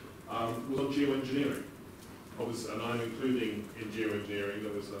it, was on geoengineering. And I'm including in geoengineering,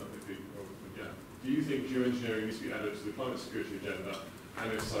 there was do you think geoengineering needs to be added to the climate security agenda,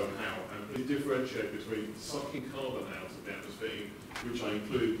 and if so, how? And please differentiate between sucking carbon out of the atmosphere, which I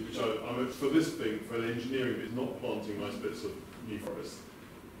include, for this thing, for the engineering, is not planting nice bits of new forest,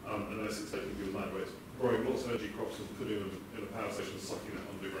 unless it's taking good land waste, growing lots of energy crops and putting them in a power station, sucking that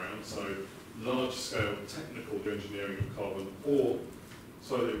underground. So large-scale technical geoengineering of carbon, or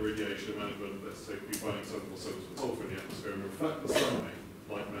solar irradiation management, let's say combining some sulfur in the atmosphere and reflect the sunlight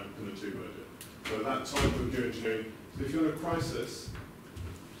like Mount Pinatubo did. So that type of geoengineering. So if you're in a crisis,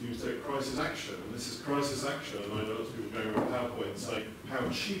 you take crisis action, and this is crisis action, and I know lots of people going around PowerPoint saying how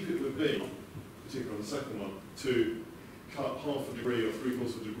cheap it would be, particularly on the second one, to cut half a degree or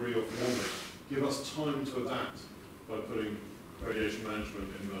 3/4 of a degree off warming. Give us time to adapt by putting radiation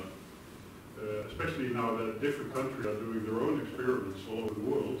management in the especially now that different countries are doing their own experiments all over the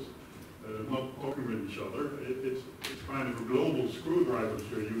world, not talking with each other. It's kind of a global screwdrivers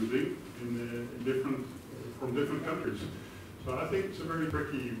you're using from different countries. So I think it's a very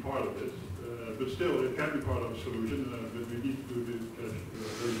tricky part of it, but still it can be part of a solution, but we need to do this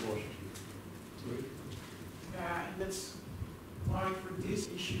very cautiously. Yeah, and that's why for this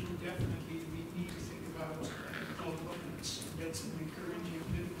issue definitely we need to think about global governance. That's an recurring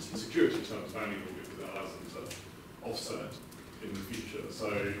geopolitical in security terms valuable because it allows them to offset in the future. So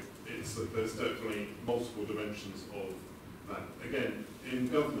there's definitely multiple dimensions of that. Again, in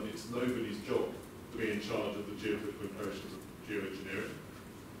government, it's nobody's job to be in charge of the geopolitical implications of geoengineering.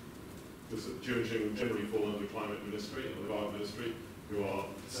 Because geoengineering will generally fall under the climate ministry or the environment ministry, who are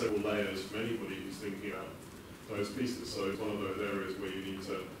several layers from anybody who's thinking about those pieces. So it's one of those areas where you need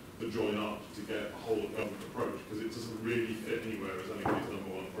to join up to get a whole of government approach, because it doesn't really fit anywhere as anybody's number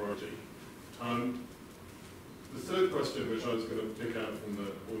one priority. The third question, which I was going to pick out from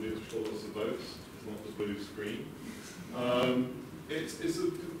the audience, which got lots of votes, is not the blue screen. It's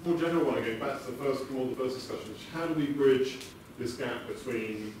a more general one, again, back to the first discussion, which how do we bridge this gap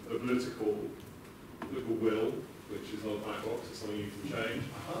between the political will, which is not a black box, it's something you can change,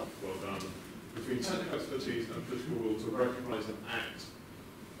 well done, between technical expertise and political will to recognise and act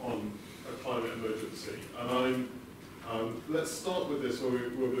on a climate emergency. And let's start with this where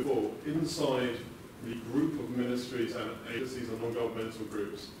we were before. Inside the group of ministries and agencies and non-governmental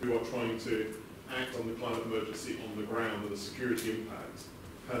groups who are trying to act on the climate emergency on the ground and the security impacts,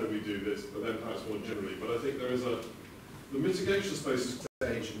 how do we do this? But then perhaps more generally. But I think there is the mitigation space is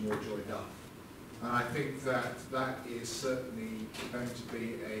stage and more joined up. And I think that is certainly going to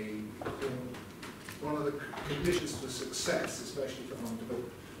be one of the conditions for success, especially for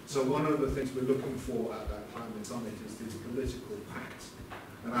non-development. So one of the things we're looking for at that climate summit is this political pact,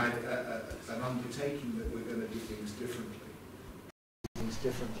 and an undertaking that we're going to do things differently,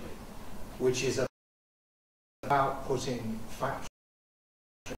 which is about putting factoring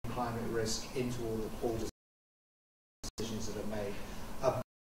climate risk into all the decisions that are made,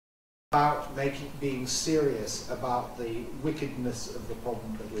 about being serious about the wickedness of the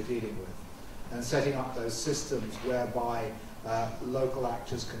problem that we're dealing with, and setting up those systems whereby local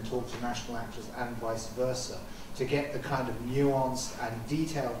actors can talk to national actors and vice versa, to get the kind of nuanced and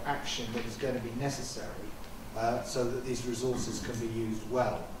detailed action that is going to be necessary so that these resources can be used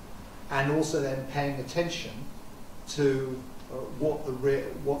well. And also then paying attention to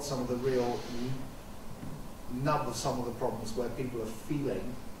what some of the real nub of some of the problems where people are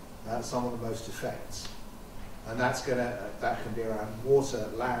feeling some of the most effects. And that can be around water,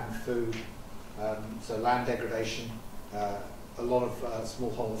 land, food, so land degradation, a lot of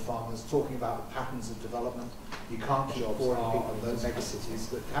smallholder farmers talking about the patterns of development. You can't keep pouring people in those megacities,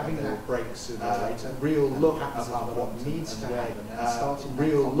 but having that break sooner or later, real look about what needs to happen, and starting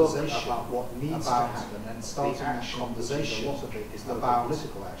real look about what needs to happen, and starting that conversation. A lot of it is about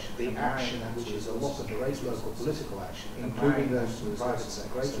political action, the action which is a lot of great local political action, including those from the private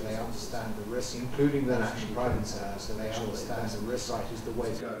sector, so they understand the risk, including those from the private sector, so they understand the risk. Right is the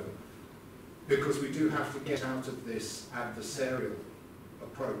way to go. Because we do have to get out of this adversarial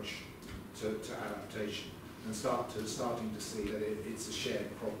approach to adaptation and starting to see that it's a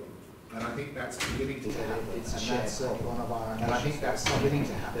shared problem. And I think that's beginning to happen. It's a shared problem. And I think that's beginning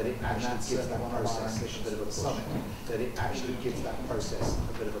to happen. That it actually gives that process a bit of a summit. That it actually gives that process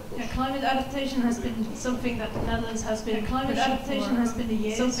a bit of a push. Yeah, climate adaptation has been something that the Netherlands has been. Climate adaptation has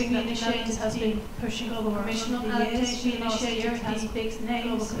been something that the Netherlands has been pushing for. Commission on adaptation last year has big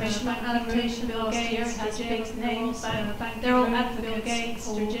names. Commission on adaptation last year has big names. They're all advocates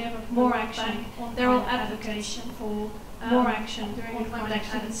for more action. They're all advocates for more action during the Climate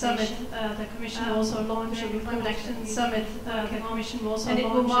Action Summit. The Commission will also launch a Climate Action Summit. The Commission will also launch, and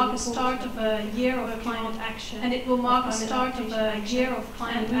it will mark the start of a year of climate action. And it will mark the start of a year of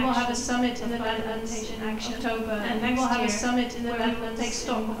climate action. We will have a summit in the Netherlands in October. And we will have a summit in the Netherlands take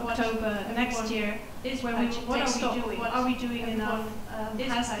stock of October next year. Is where we will take stock of what are we doing enough.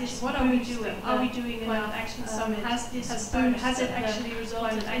 What are we doing? Are we doing enough? Action Summit has it actually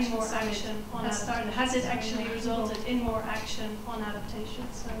resulted in more action on adaptation? Has it actually resulted in more action on adaptation?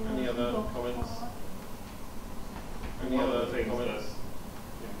 So any other comments? Any other things that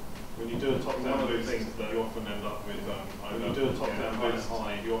when you do a top-down boost, things that you often end up with when you do a top-down boost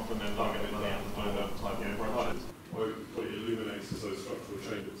high, you often end up with either type of approaches. Or what it illuminates is those structural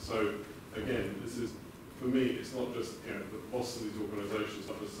changes. So again, this is, for me, it's not just the boss of these organisations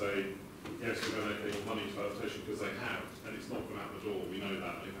not just say, yes, we're going to allocate money to adaptation because they have, and it's not gone out the door. We know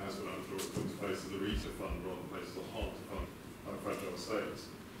that it has gone out the door. It comes to places the RETA fund rather than places that are hard to fund like fragile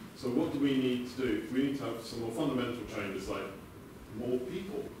states. So what do we need to do? We need to have some more fundamental changes, like more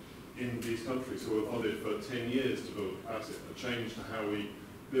people in these countries who are funded for 10 years to build capacity, a change to how we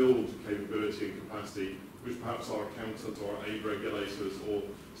build capability and capacity, which perhaps our accountants or our aid regulators or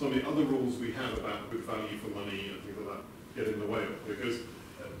some of the other rules we have about good value for money and things like that get in the way of. Because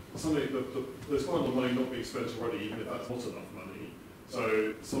there's quite a lot of money not being spent already, even if that's not enough money.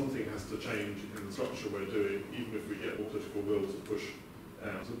 So something has to change in the structure we're doing, even if we get more political will to push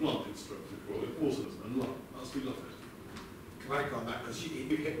So blunt instruments, we call it, autism and love. We love it. Can I go on that? Because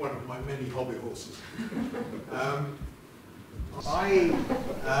you hit one of my many hobby horses. I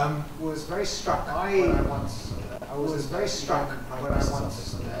was very struck when I once I was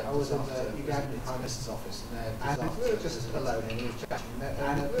in the Ugandan Prime Minister's office, and we were just alone, and he was chatting,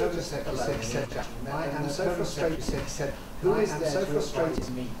 and the Prime said, I am so frustrated, he said, who is there to advise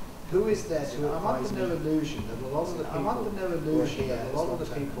me? Who is there to advise me? I'm under no illusion that a lot of the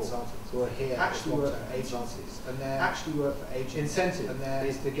people who are here actually work for agencies, and they actually work for agencies. Incentive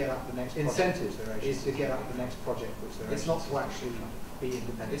is to get up the next project. Which they're it's not to actually be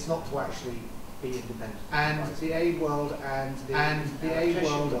independent. It's not to actually be independent. And the aid world and the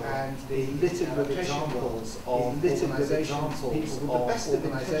littered with examples of organisations, people with the best of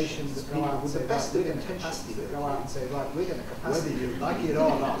intentions, people with the best of capacity that go out and say, right, we're going to capacity, whether you like it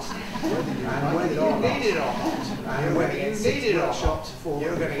or not, whether you need it or not, and whether you need it or not,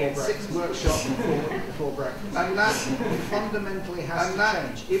 you're going to get 6 workshops before breakfast. And that fundamentally has to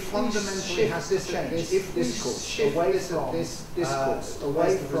change. If fundamentally has to change, if discourse away from this discourse,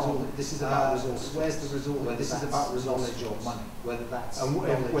 away from this is about resources. Where's the resource? This is about knowledge or money. Whether that's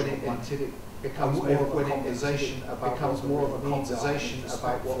until it becomes more of a conversation about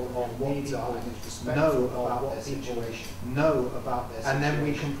what needs are, know about their situation, know about their situation, and then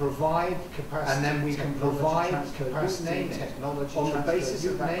we can provide capacity, technology on the basis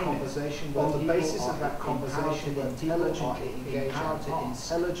of that conversation,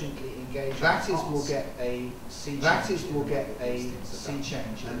 intelligently engage. That is will get a sea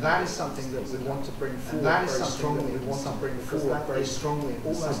change, and that is something that we want to bring forward. That is something that we want to bring forward very strongly,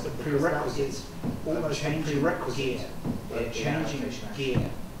 almost a prerequisite, almost changing gear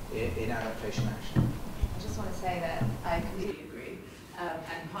in adaptation action. I just want to say that I completely agree,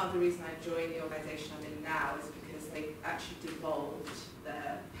 and part of the reason I joined the organisation I'm in now is because they actually devolved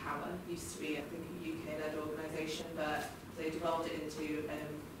their power. It used to be, I think, a UK-led organisation, but they devolved it into a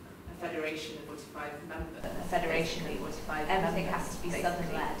federation of 45 members. Everything has to be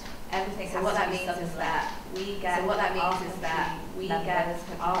Southern-led. Everything. So what that means is that we get. So what that means is that we get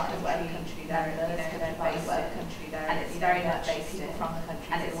our country there, and it's very much people from the country.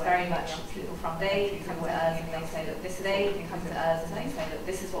 And it's very much people from the country. They come to us and they say, look, this is. They come to us and they say, look,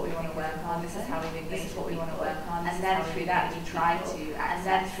 this is what we want to work on. This is how we think. This is what we want to work on. And then through that we try to.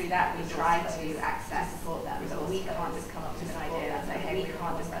 Access support them. So we can't just come up with an idea and say, hey, we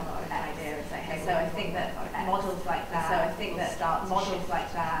can't just come up with an idea and say, hey. So I think that models like that. Start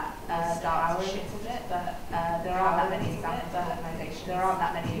to shift a bit, but there aren't that many examples of organisations. There aren't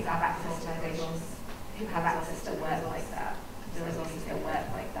that many access to organisations who have access to work like that. The resources that work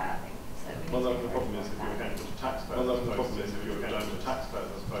like that. Well, the problem is if you're going to taxpayers, as opposed to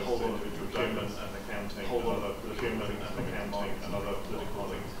individual procurement and accounting, and other procurement and accounting and other political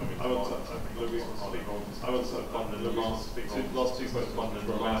things coming to mind. I would say the last two questions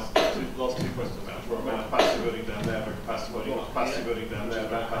were about capacity building down there, about capacity building down there,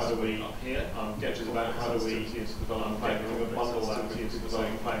 about how do we get to about how do we bundle that into the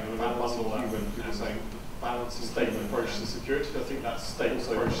same planning, bundle that with the same balancing state approach to security. I think that's state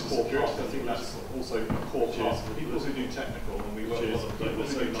approach to security. I think that's also a core part of people who do technical, and we work a lot of people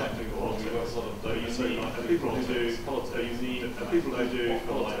who do technical, and we work a lot of people who do politics, and people who do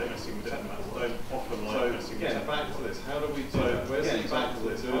politics don't often like messing with technical. Back to this. How do we do that? Where's the example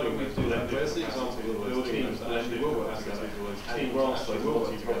of building and actually will work together? And you grasp those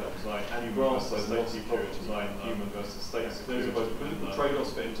multi-product design, and you grasp those multi-product design, human versus state. Those are both political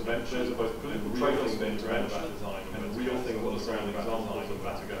trade-offs for intervention. Those are both political trade-offs for intervention. Design and the real thing of what the surrounding examples of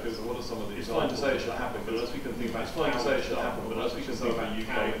that go. Because what are some of the examples? It's fine to say it should happen, but as we can think about the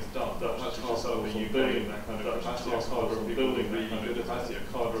UK, it's done. That's just the UK building that kind of capacity, a cadre of building really good capacity, a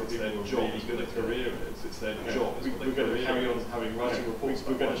cadre of people job, it's been a career, it's their job. We're going to carry on having writing reports,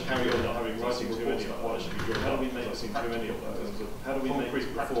 we're going to carry on having writing too many of what should be doing. How do we make too many of those? How do we make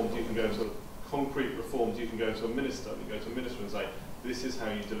reforms? You can go to concrete reforms, you can go to a minister, you go to a minister and say, this is how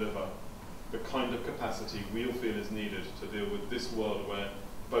you deliver the kind of capacity we all feel is needed to deal with this world where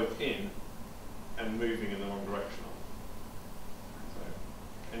both in and moving in the wrong direction are. So,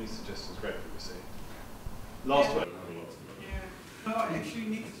 any suggestions greatly received. Last one. Yeah. No, actually,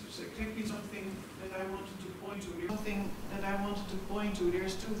 Nick, it's exactly something that I wanted to point to.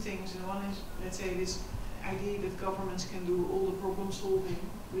 There's two things, and one is, let's say, this idea that governments can do all the problem solving,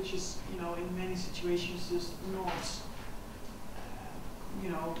 which is, in many situations just not,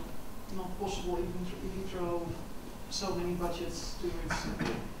 not possible if you throw so many budgets to it. I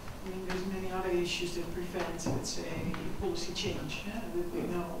mean, there's many other issues that prevent, let's say, policy change that we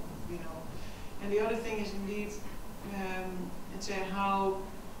know. And the other thing is indeed let's say how,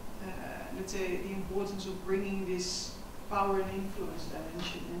 let's say the importance of bringing this power and influence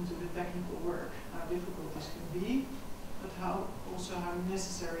dimension into the technical work, how difficult this can be, but how also how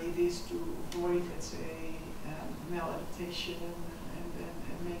necessary it is to avoid, let's say, maladaptation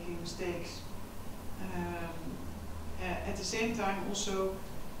and making mistakes. At the same time, also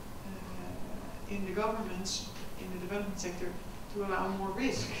in the governments, in the development sector, to allow more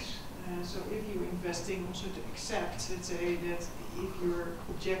risks. So if you're investing, also to accept, let's say, that if your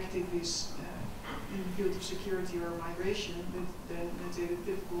objective is in the field of security or migration, then let's say the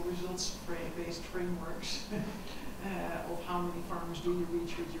typical results-based frameworks of how many farmers do you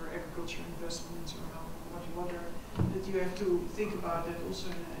reach with your agriculture investments or how much water, that you have to think about that also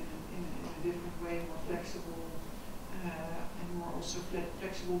in a different way, more flexible and more also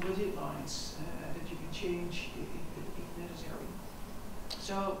flexible budget lines that you can change if necessary.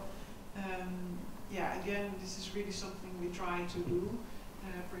 So yeah, again, this is really something we try to do.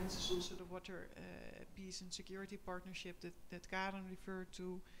 For instance, also the Water Peace and Security Partnership that Karen referred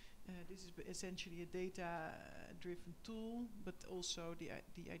to. This is essentially a data-driven tool, but also the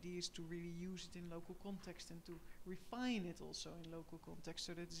idea is to really use it in local context and to refine it also in local context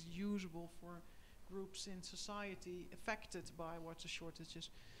so that it's usable for groups in society affected by water shortages.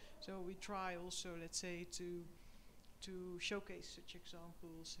 So we try also, let's say, to showcase such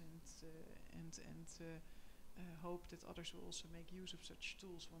examples and hope that others will also make use of such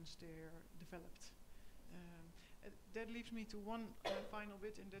tools once they're developed. That leaves me to one final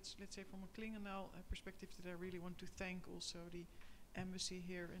bit, and that's, let's say, from a Klingendael perspective, that I really want to thank also the embassy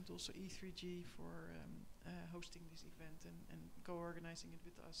here and also E3G for hosting this event and co-organizing it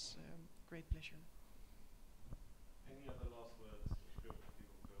with us. Great pleasure. Any other last words that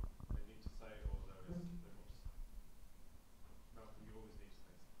people feel they need to say, or there is they want to say? Malcolm, you always need to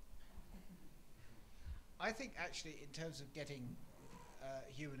say something. I think actually in terms of getting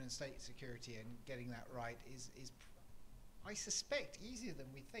human and state security and getting that right is I suspect easier than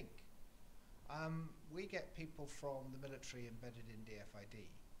we think. We get people from the military embedded in DFID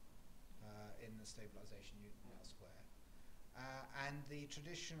in the stabilization unit and elsewhere, and the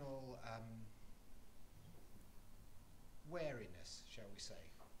traditional wariness, shall we say,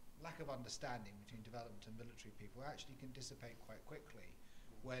 lack of understanding between development and military people actually can dissipate quite quickly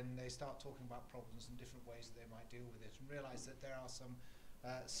when they start talking about problems and different ways that they might deal with it, and realize that there are some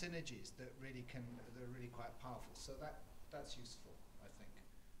synergies that really that are really quite powerful. So that's useful, I think.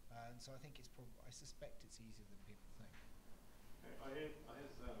 And so I think it's I suspect it's easier than people think. Okay, I hear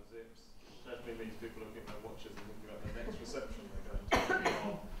the sound of zips. Definitely means people looking at their watches and thinking about their next reception they're going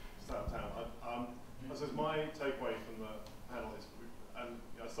to just out of town. I suppose my takeaway from the panel is, and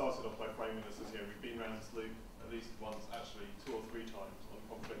I started off by framing this as, we've been around this loop at least once, actually 2 or 3 times on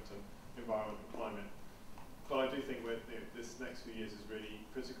conflict and environment and climate. But I do think this next few years is really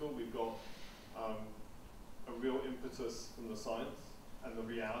critical. We've got a real impetus from the science and the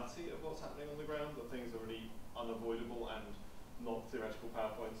reality of what's happening on the ground, that things are really unavoidable and not theoretical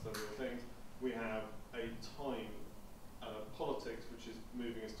PowerPoints, they're real things. We have a time and a politics which is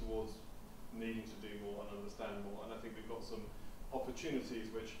moving us towards needing to do more and understand more. And I think we've got some opportunities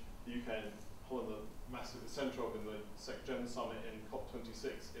which the UK and Holland are massively centre of in the SecGen Summit in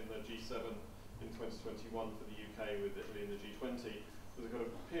COP26, in the G7 in 2021 for the UK with Italy in the G20. There's a kind of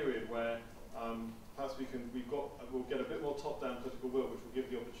period where perhaps we'll get a bit more top-down political will, which will give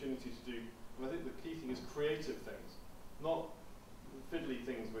the opportunity to do, and I think the key thing is creative things, not fiddly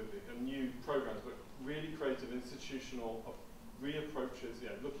things with new programs, but really creative institutional reapproaches,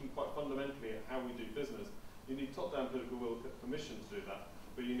 looking quite fundamentally at how we do business. You need top-down political will, permission to do that,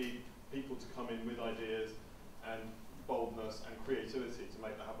 but you need people to come in with ideas and boldness and creativity to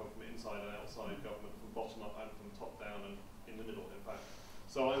make that happen from inside and outside government, from bottom up and from top down and in the middle, in fact.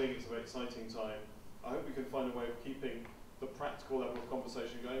 So I think it's a very exciting time. I hope we can find a way of keeping the practical level of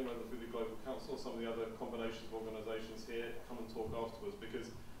conversation going, whether through the Global Council or some of the other combinations of organisations here. Come and talk afterwards,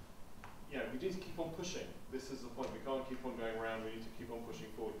 because we need to keep on pushing. This is the point. We can't keep on going around. We need to keep on pushing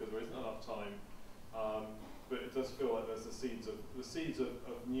forward because there isn't enough time. But it does feel like there's the seeds of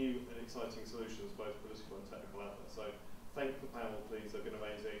new and exciting solutions, both political and technical out there. So thank the panel, please. They've been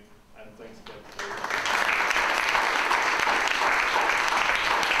amazing, and thanks again to everyone.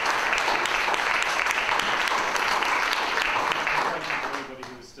 Thank you to everybody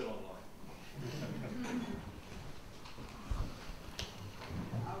who is still online.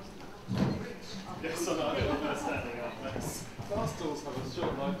 Yes, I know. They're standing up. Fast tools have a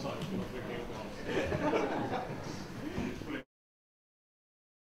short lifetime. If you're not picking up on it.